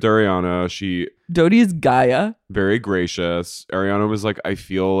soothed Ariana. Dodie is Gaia. Very gracious. Ariana was like, I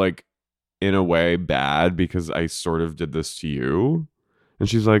feel like in a way bad because I sort of did this to you. And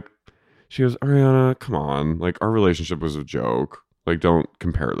she goes, Ariana, come on. Like, our relationship was a joke. Like, don't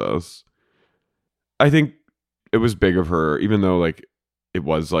compare this. I think it was big of her, even though like it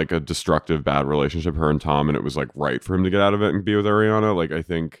was like a destructive, bad relationship, her and Tom, and it was like right for him to get out of it and be with Ariana. Like, I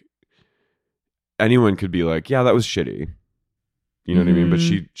think anyone could be like, yeah, that was shitty. You know what I mean? But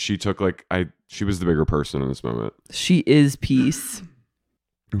she took like, she was the bigger person in this moment. She is peace.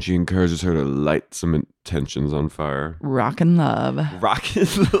 And she encourages her to light some tensions on fire. Rock and love.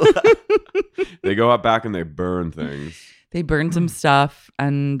 They go out back and they burn things. They burn some stuff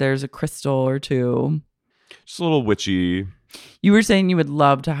and there's a crystal or two. Just a little witchy. You were saying you would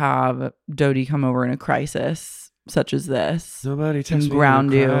love to have Dodie come over in a crisis such as this. Nobody touch me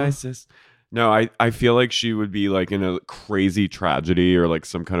ground in a crisis. No, I feel like she would be like in a crazy tragedy or like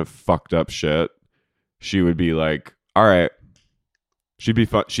some kind of fucked up shit. She would be like, all right. She'd be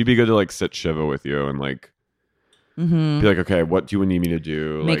fun. She'd be good to like sit Shiva with you and like be like, okay, what do you need me to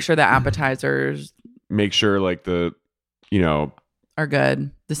do? Make sure the appetizers. Make sure like the, are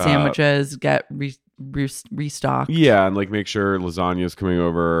good. The sandwiches get restocked. Yeah, and like make sure lasagna's coming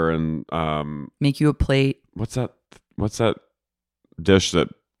over and make you a plate. What's that dish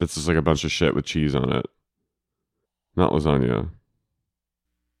that's just like a bunch of shit with cheese on it? Not lasagna.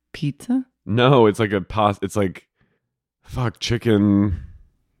 Pizza? No, it's like it's like chicken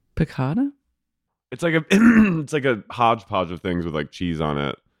piccata. It's like a hodgepodge of things with like cheese on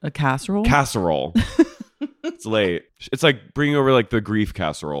it. A casserole. It's late. It's like bringing over like the grief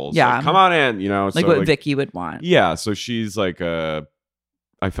casseroles. Yeah, like, come on in. Like so, what Vicky would want. Yeah, so she's like I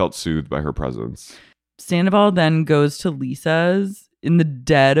felt soothed by her presence. Sandoval then goes to Lisa's in the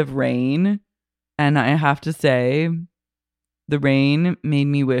dead of rain, and I have to say, the rain made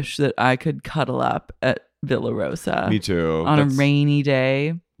me wish that I could cuddle up at Villa Rosa. Me too. On a rainy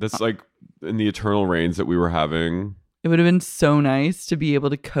day. That's like in the eternal rains that we were having. It would have been so nice to be able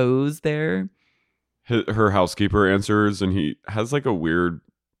to cozy there. Her housekeeper answers and he has like a weird,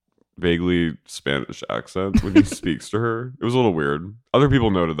 vaguely Spanish accent when he speaks to her. It was a little weird. Other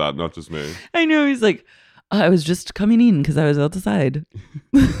people noted that, not just me. I know. He's like, I was just coming in because I was outside.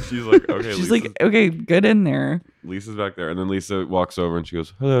 She's like, okay. She's like, okay, get in there. Lisa's back there. And then Lisa walks over and she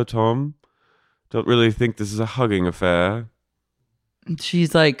goes, hello, Tom. Don't really think this is a hugging affair.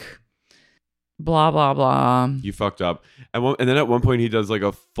 She's like, blah, blah, blah. You fucked up. And then at one point he does like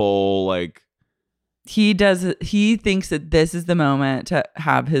a full like. He thinks that this is the moment to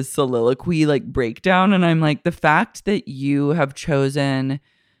have his soliloquy like breakdown. And I'm like, the fact that you have chosen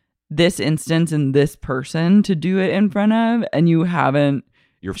this instance and this person to do it in front of, and you haven't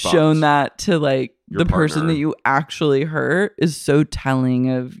shown that to like the person that you actually hurt is so telling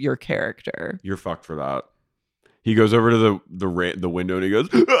of your character. You're fucked for that. He goes over to the window and he goes,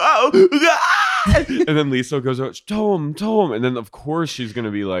 oh, and then Lisa goes, Tom, and then of course she's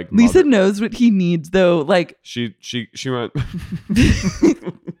gonna be like, Mother. Lisa knows what he needs though. Like she went.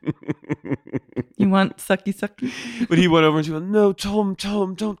 You want sucky? But he went over and she went, no, Tom,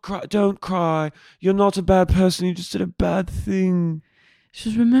 don't cry. You're not a bad person. You just did a bad thing.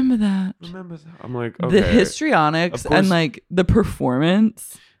 Just remember that. I'm like, okay. The histrionics and like the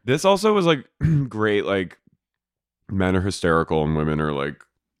performance. This also was like great. Like men are hysterical and women are like.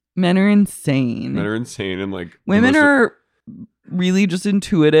 Men are insane and like women are really just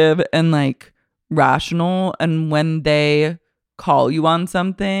intuitive and like rational, and when they call you on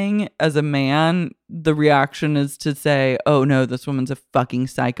something as a man, the reaction is to say, oh no, this woman's a fucking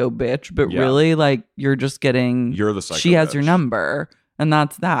psycho bitch, but really like you're the psycho she has your number, and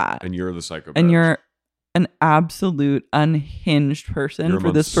that's that, and you're the psycho bitch. And you're an absolute unhinged person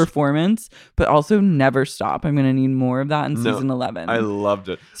for this performance, but also never stop. I'm going to need more of that in season 11. I loved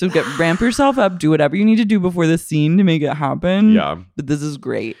it. So ramp yourself up, do whatever you need to do before the scene to make it happen. Yeah. But this is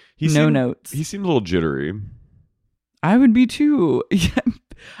great. Notes. He seemed a little jittery. I would be too.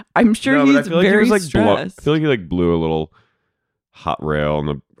 I'm sure he's very stressed. I feel like he like blew a little hot rail in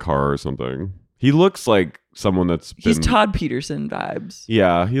the car or something. He looks like someone He's Todd Peterson vibes.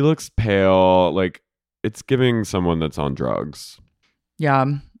 Yeah, he looks pale. Like it's giving someone that's on drugs. Yeah.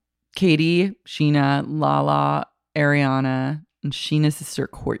 Katie, Sheena, Lala, Ariana, and Sheena's sister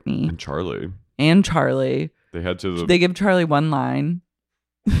Courtney. And Charlie. They give Charlie one line.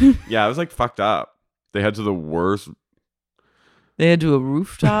 Yeah, it was like fucked up. They head to the worst. They head to a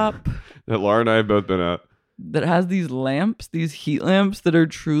rooftop that Laura and I have both been at. That has these lamps, these heat lamps that are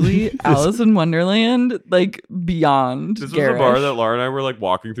truly Alice in Wonderland, like beyond. This garish. was a bar that Laura and I were like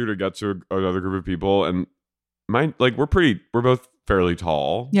walking through to get to another group of people, and we're both fairly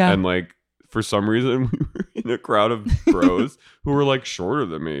tall, and like for some reason we were in a crowd of bros who were like shorter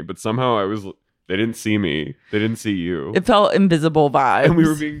than me, but somehow they didn't see me, they didn't see you. It felt invisible vibes, and we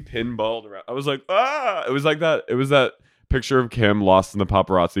were being pinballed around. I was like, ah! It was like that. It was that picture of Kim lost in the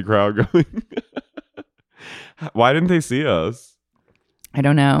paparazzi crowd going. Why didn't they see us? I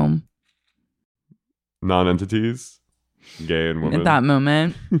don't know. Non-entities, gay and women. At that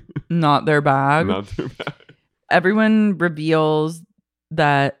moment, not their bag. Not their bag. Everyone reveals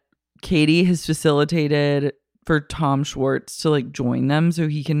that Katie has facilitated for Tom Schwartz to like join them so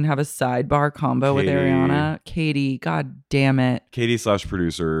he can have a sidebar combo with Ariana. Katie, god damn it. Katie /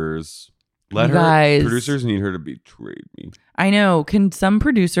 producers. Producers need her to betray me. I know. Can some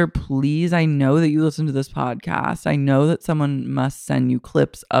producer please? I know that you listen to this podcast. I know that someone must send you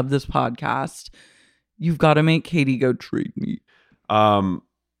clips of this podcast. You've got to make Katie go trade me. Ariana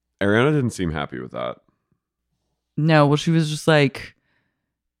didn't seem happy with that. No, well, she was just like,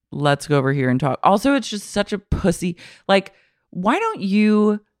 let's go over here and talk. Also, it's just such a pussy. Like, why don't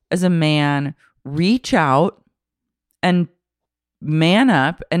you, as a man, reach out and man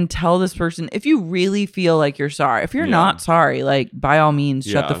up and tell this person if you really feel like you're sorry. If you're not sorry, like by all means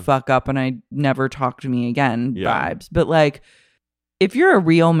shut the fuck up and I never talk to me again vibes. But like if you're a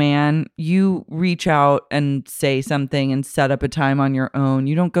real man, you reach out and say something and set up a time on your own.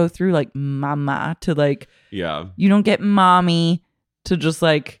 You don't go through like mama to like you don't get mommy to just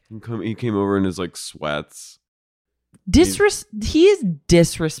like he came over in his like sweats. He is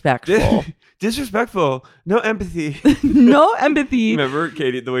disrespectful. Disrespectful. No empathy. No empathy. Remember,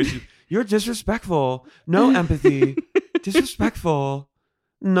 Katie, the way you're disrespectful. No empathy. Disrespectful.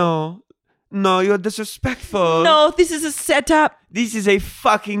 No, you're disrespectful. No, this is a setup. This is a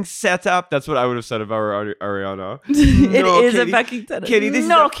fucking setup. That's what I would have said if I were Ariana. It is Katie, a fucking setup. Katie,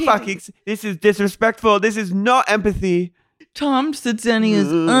 this is disrespectful. This is no empathy. Tom sits down and he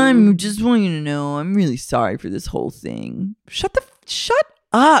goes, I just want you to know I'm really sorry for this whole thing. Shut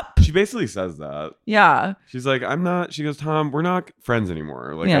up. She basically says that. Yeah. She's like, she goes, Tom, we're not friends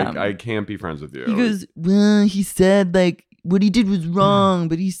anymore. Like, I can't be friends with you. He goes, well, he said like what he did was wrong,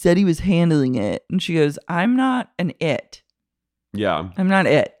 but he said he was handling it. And she goes, I'm not an it. Yeah. I'm not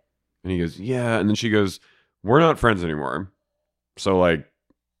it. And he goes, yeah. And then she goes, we're not friends anymore. So like,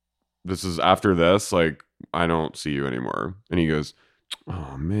 this is after this, like, I don't see you anymore. And he goes,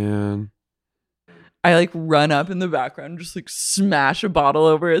 oh man. I like run up in the background, just like smash a bottle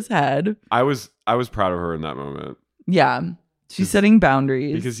over his head. I was proud of her in that moment. Yeah. She's setting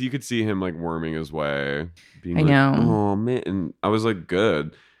boundaries. Because you could see him like worming his way. Being I know. Oh man. And I was like,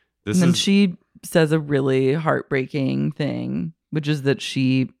 good. And then she says a really heartbreaking thing, which is that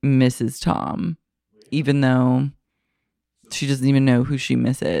she misses Tom, even though she doesn't even know who she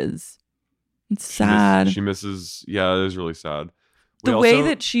misses. It's sad. She misses. Yeah, it is really sad. The way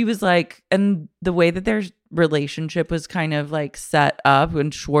that she was like, and the way that their relationship was kind of like set up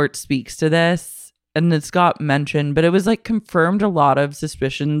when Schwartz speaks to this, and it's got mentioned, but it was like confirmed a lot of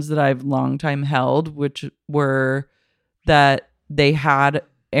suspicions that I've long time held, which were that they had,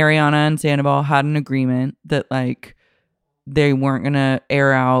 Ariana and Sandoval had an agreement that like they weren't going to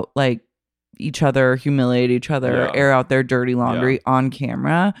air out like each other, humiliate each other, air out their dirty laundry on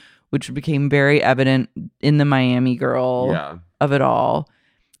camera, which became very evident in the Miami Girl of it all.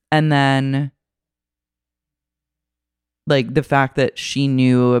 And then like the fact that she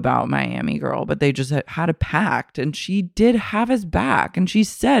knew about Miami Girl, but they just had a pact and she did have his back. And she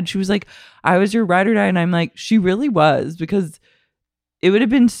said, she was like, I was your ride or die. And I'm like, she really was, because it would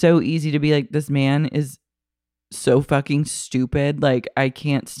have been so easy to be like, this man is so fucking stupid. Like, I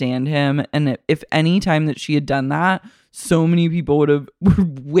can't stand him. And if any time that she had done that, so many people were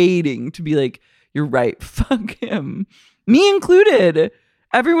waiting to be like, you're right, fuck him. Me included.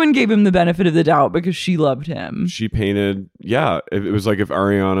 Everyone gave him the benefit of the doubt because she loved him. She painted, it was like if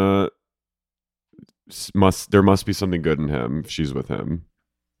Ariana there must be something good in him if she's with him.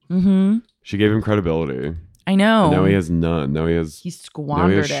 Mm-hmm. She gave him credibility. I know. And now he has none. He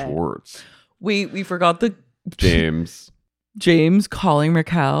squandered it. Schwartz. Wait, we forgot the James calling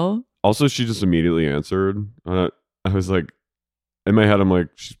Raquel. Also, she just immediately answered. I was like, in my head, I'm like,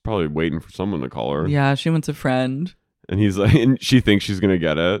 she's probably waiting for someone to call her. Yeah, she wants a friend. And he's like, and she thinks she's gonna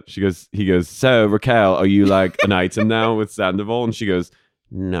get it. He goes, so Raquel, are you like an item now with Sandoval? And she goes,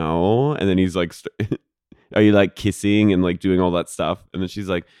 no. And then he's like, are you like kissing and like doing all that stuff? And then she's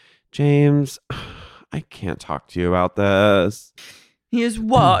like, James, I can't talk to you about this. He is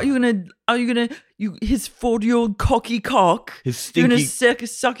what? Are you gonna his 40-year-old cocky cock? His stinky. You're gonna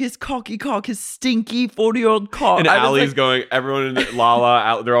suck his cocky cock, his stinky 40-year-old cock. And Allie's going, everyone in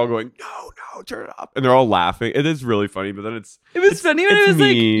Lala, they're all going, no, turn it up. And they're all laughing. It is really funny, but then it was funny when it was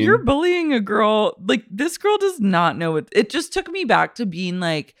mean. Like, you're bullying a girl. Like, this girl does not know it. It just took me back to being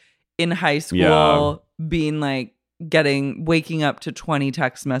like in high school, being like waking up to 20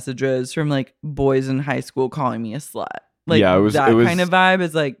 text messages from like boys in high school calling me a slut. Like, it was kind of vibe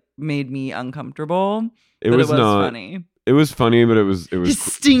is like made me uncomfortable. It was not funny. It was funny, but it was his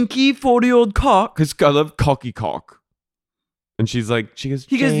stinky 40-year-old cock. His I love cocky cock. And he goes,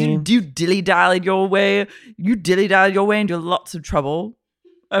 you dilly-dallied your way. You dilly-dallied your way into lots of trouble.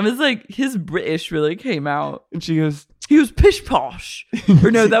 I was like, his British really came out. And she goes, he was pish posh. Or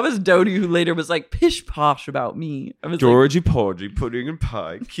no, that was Dodie who later was like pish posh about me. I was Georgie Porgy, pudding and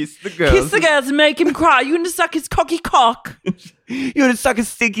pie, kiss the girls. Kiss the girls and make him cry. You want to suck his cocky cock. You want to suck his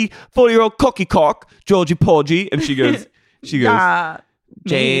stinky 40-year-old cocky cock, Georgie Porgy. And she goes, yeah,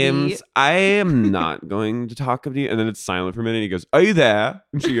 James, maybe. I am not going to talk to you. And then it's silent for a minute. He goes, are you there?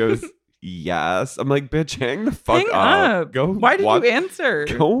 And she goes, yes. I'm like, bitch, hang the fuck up. Go. Why did you answer?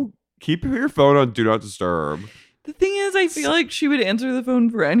 Go keep your phone on Do Not Disturb. The thing is, I feel like she would answer the phone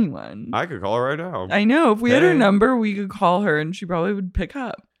for anyone. I could call her right now. I know. If we had her number, we could call her and she probably would pick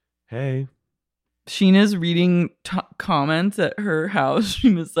up. Hey. Sheena's reading comments at her house.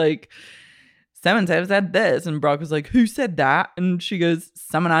 She was like, someone said this. And Brock was like, who said that? And she goes,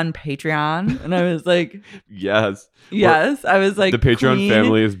 someone on Patreon. And I was like, yes. I was like, the Patreon Queen.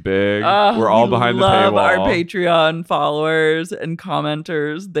 Family is big. We're all behind the paywall. We love our Patreon followers and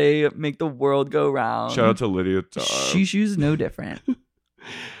commenters. They make the world go round. Shout out to Lydia. She's no different.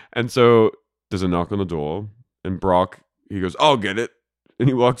 And so there's a knock on the door. And Brock, he goes, I'll get it. And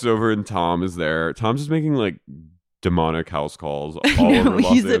he walks over and Tom is there. Tom's just making like demonic house calls all over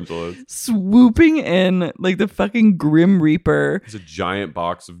Los Angeles. Swooping in like the fucking Grim Reaper. It's a giant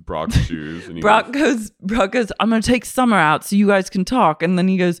box of Brock's shoes. And Brock goes, I'm going to take Summer out so you guys can talk. And then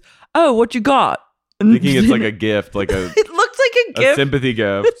he goes, oh, what you got? And thinking it's like a gift, like a it looks like a gift. A sympathy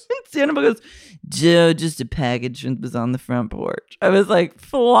gift. Sandoval goes, Joe, just a package and was on the front porch. I was like,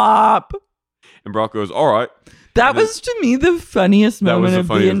 flop. And Brock goes, all right. That was to me the funniest moment of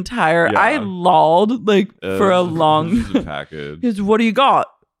the entire. Yeah. I lolled for a long. Just a package. He goes, what do you got?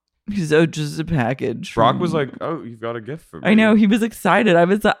 He goes, oh, just a package. Brock was like, oh, you've got a gift for me. I know. He was excited. I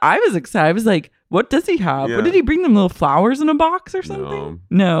was excited. I was like, what does he have? Yeah. What did he bring them? Little flowers in a box or something?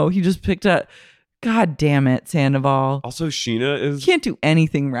 No, he just picked up. God damn it, Sandoval. Also, Sheena is. Can't do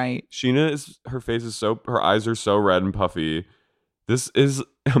anything right. Sheena is. Her eyes are so red and puffy.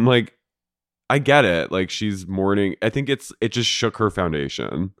 I'm like. I get it. Like, she's mourning. I think it just shook her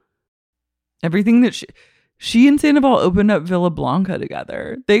foundation. Everything that she and Sandoval opened up Villa Blanca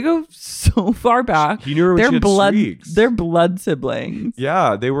together. They go so far back. He knew her when she had streaks. They're blood siblings.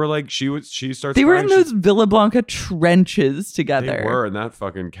 Yeah, they were like she starts. They were in those Villa Blanca trenches together. They were in that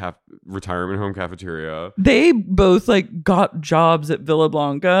fucking retirement home cafeteria. They both like got jobs at Villa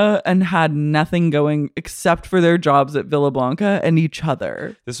Blanca and had nothing going except for their jobs at Villa Blanca and each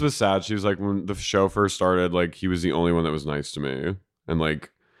other. This was sad. She was like, when the show first started, like he was the only one that was nice to me, and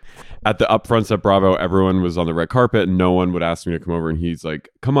like. At the upfronts at Bravo, everyone was on the red carpet and no one would ask me to come over. And he's like,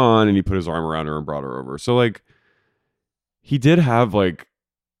 come on. And he put his arm around her and brought her over. So like, he did have like,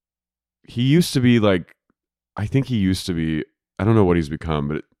 he used to be like, I think he used to be, I don't know what he's become,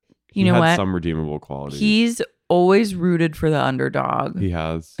 but he had some redeemable qualities. He's always rooted for the underdog. He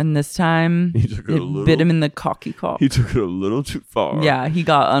has. And this time, it bit him in the cocky cock. He took it a little too far. Yeah, he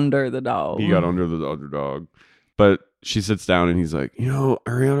got under the dog. He got under the underdog. But she sits down and he's like,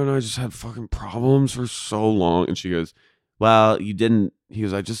 Ariana and I just had fucking problems for so long. And she goes, well, you didn't. He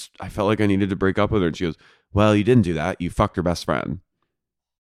goes, I felt like I needed to break up with her. And she goes, well, you didn't do that. You fucked her best friend.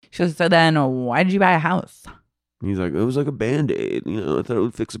 She goes, so then why did you buy a house? And he's like, it was like a Band-Aid. I thought it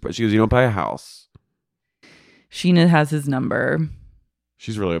would fix the. She goes, you don't buy a house. Sheena has his number.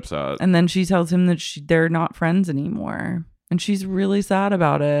 She's really upset. And then she tells him that they're not friends anymore. And she's really sad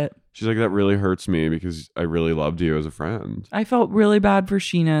about it. She's like, that really hurts me because I really loved you as a friend. I felt really bad for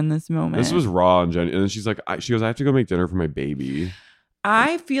Sheena in this moment. This was raw and genuine. And then she's like, she goes, I have to go make dinner for my baby.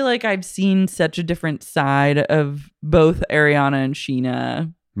 I feel like I've seen such a different side of both Ariana and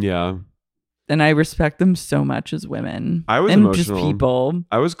Sheena. Yeah. And I respect them so much as women. I was and emotional. Just people.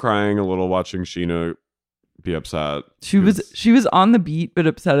 I was crying a little watching Sheena be upset. She was on the beat but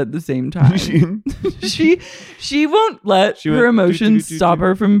upset at the same time. she won't let her emotions stop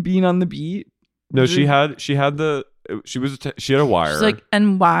her from being on the beat. No, she had a wire. She's like,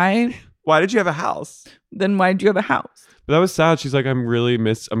 and why? Why did you have a house? Then why did you have a house? But that was sad. She's like, I'm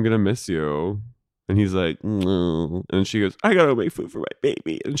gonna miss you. And he's like, no. And she goes, I gotta make food for my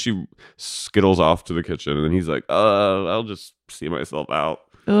baby. And she skittles off to the kitchen. And then he's like, I'll just see myself out.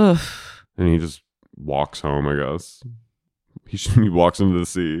 Ugh. And he just walks home, I guess. He walks into the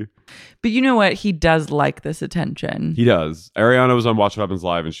sea. But you know what? He does like this attention. He does. Ariana was on Watch What Happens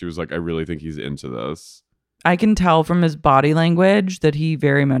Live, and she was like, I really think he's into this. I can tell from his body language that he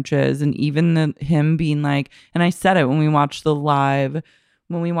very much is. And even him being like, and I said it when we watched the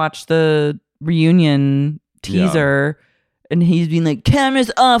reunion teaser, and he's being like,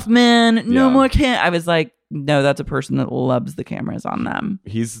 cameras off, man. No more I was like, no, that's a person that loves the cameras on them.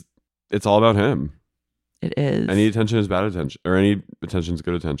 It's all about him. It is. Any attention is bad attention, or any attention is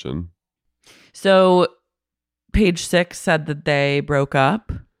good attention. So page 6 said that they broke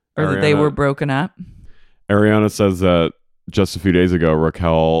up, or that they were broken up. Ariana says that just a few days ago,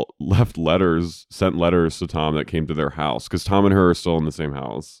 Raquel sent letters to Tom that came to their house, because Tom and her are still in the same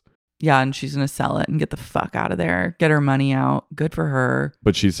house. Yeah, and she's going to sell it and get the fuck out of there. Get her money out. Good for her.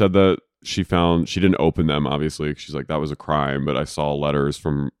 But she said that she didn't open them, obviously. She's like, that was a crime. But I saw letters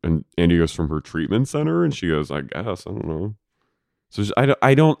and Andy goes, from her treatment center. And she goes, I guess, I don't know. So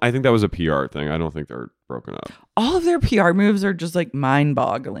I think that was a PR thing. I don't think they're broken up. All of their PR moves are just like mind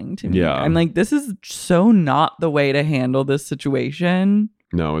boggling to me. Yeah. I'm like, this is so not the way to handle this situation.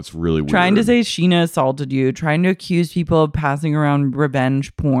 No, it's really weird. Trying to say Sheena assaulted you, trying to accuse people of passing around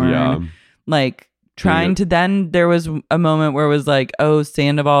revenge porn. Yeah. Like trying to, then there was a moment where it was like, oh,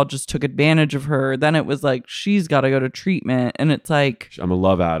 Sandoval just took advantage of her. Then it was like, she's got to go to treatment. And it's like, I'm a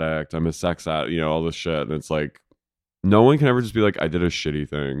love addict. I'm a sex addict, all this shit. And it's like, no one can ever just be like, I did a shitty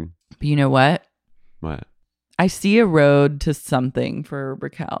thing. But you know what? What? I see a road to something for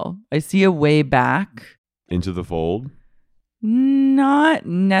Raquel. I see a way back. Into the fold? Not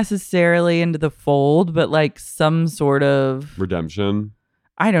necessarily into the fold, but like some sort of redemption.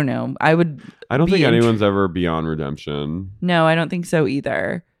 I don't know. I don't think anyone's ever beyond redemption. No, I don't think so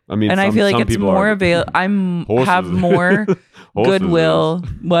either. I mean, and I feel like it's more available. Have more goodwill.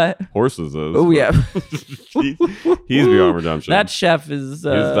 What? Horses is. Oh yeah. He's beyond redemption. That chef is.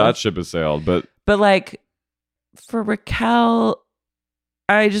 That ship has sailed. But like for Raquel,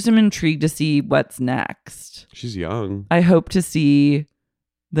 I just am intrigued to see what's next. She's young. I hope to see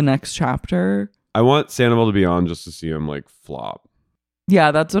the next chapter. I want Sandoval to be on just to see him like flop.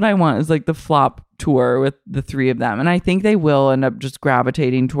 Yeah, that's what I want, is like the flop tour with the three of them. And I think they will end up just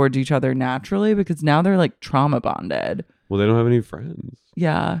gravitating towards each other naturally, because now they're like trauma bonded. Well, they don't have any friends.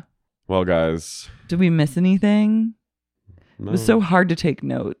 Yeah. Well, guys. Did we miss anything? No. It was so hard to take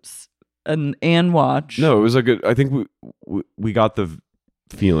notes and watch. No, it was a good, I think we got the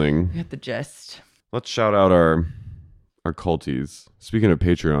feeling. We got the gist. Let's shout out our culties. Speaking of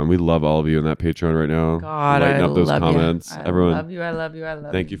Patreon, we love all of you in that Patreon right now. God, lighten up those comments. Everyone, I love you.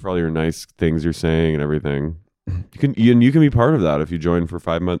 Thank you for all your nice things you're saying and everything. You can be part of that if you join for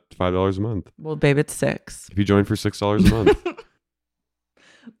 $5 a month. Well, babe, it's $6. If you join for $6 a month.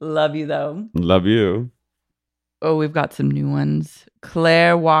 Love you though. Love you. Oh, we've got some new ones.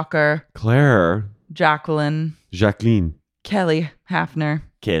 Claire Walker. Jacqueline. Kelly Hafner.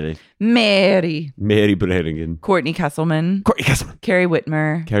 Mary Brannigan. Courtney Kesselman. Carrie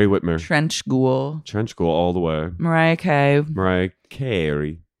Whitmer. Trench Ghoul all the way. Mariah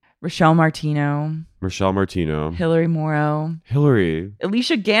Carey. Rochelle Martino. Hillary Morrow.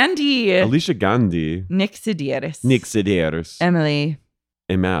 Alicia Gandhi. Nick Sidieris. Emily.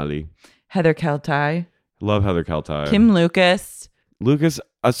 Heather Keltai. Love Heather Keltai. Kim Lucas.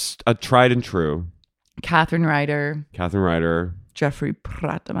 A tried and true. Catherine Ryder. Jeffrey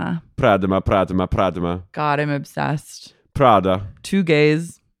Pratama. God, I'm obsessed. Prada. 2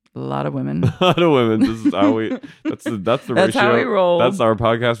 gays. A lot of women. This is how we. That's the ratio. That's how we roll. That's our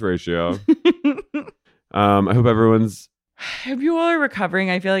podcast ratio. I hope everyone's. If you all are recovering,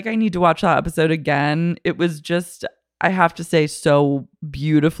 I feel like I need to watch that episode again. It was just, I have to say, so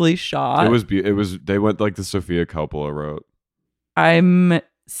beautifully shot. It was. They went like the Sophia Coppola wrote. I'm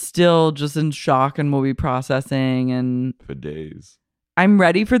still just in shock and will be processing and for days. I'm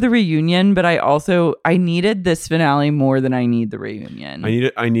ready for the reunion, but I needed this finale more than I need the reunion.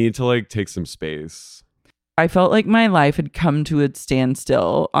 I need to like take some space. I felt like my life had come to a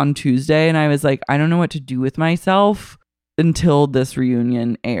standstill on Tuesday, and I was like, I don't know what to do with myself until this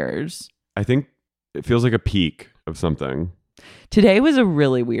reunion airs. I think it feels like a peak of something. Today was a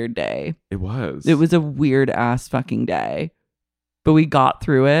really weird day. It was. It was a weird ass fucking day. But we got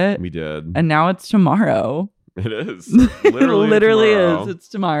through it. We did. And now it's tomorrow. It is. Literally is. It's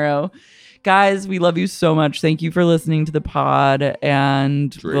tomorrow. Guys, we love you so much. Thank you for listening to the pod.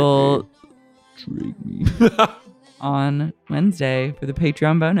 And we'll drink me on Wednesday for the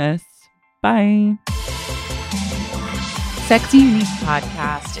Patreon bonus. Bye. Sexy Unique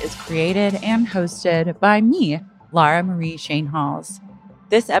Podcast is created and hosted by me, Lara Marie Shane Halls.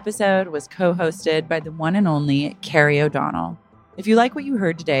 This episode was co-hosted by the one and only Carrie O'Donnell. If you like what you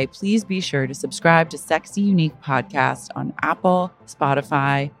heard today, please be sure to subscribe to Sexy Unique Podcast on Apple,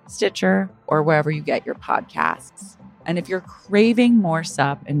 Spotify, Stitcher, or wherever you get your podcasts. And if you're craving more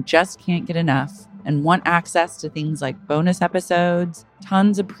sup and just can't get enough and want access to things like bonus episodes,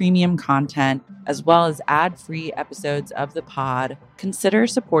 tons of premium content, as well as ad-free episodes of the pod, consider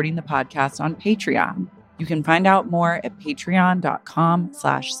supporting the podcast on Patreon. You can find out more at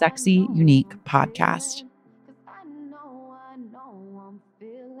patreon.com/sexyuniquepodcast.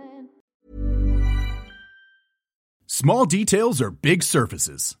 Small details are big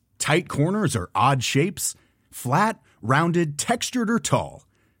surfaces. Tight corners are odd shapes. Flat, rounded, textured, or tall.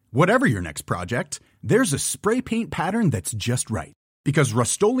 Whatever your next project, there's a spray paint pattern that's just right. Because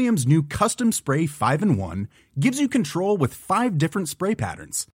Rust-Oleum's new Custom Spray 5-in-1 gives you control with 5 different spray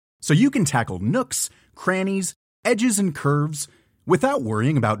patterns. So you can tackle nooks, crannies, edges, and curves without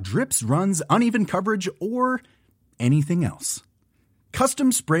worrying about drips, runs, uneven coverage, or anything else.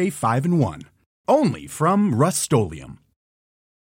 Custom Spray 5-in-1. Only from Rust-Oleum.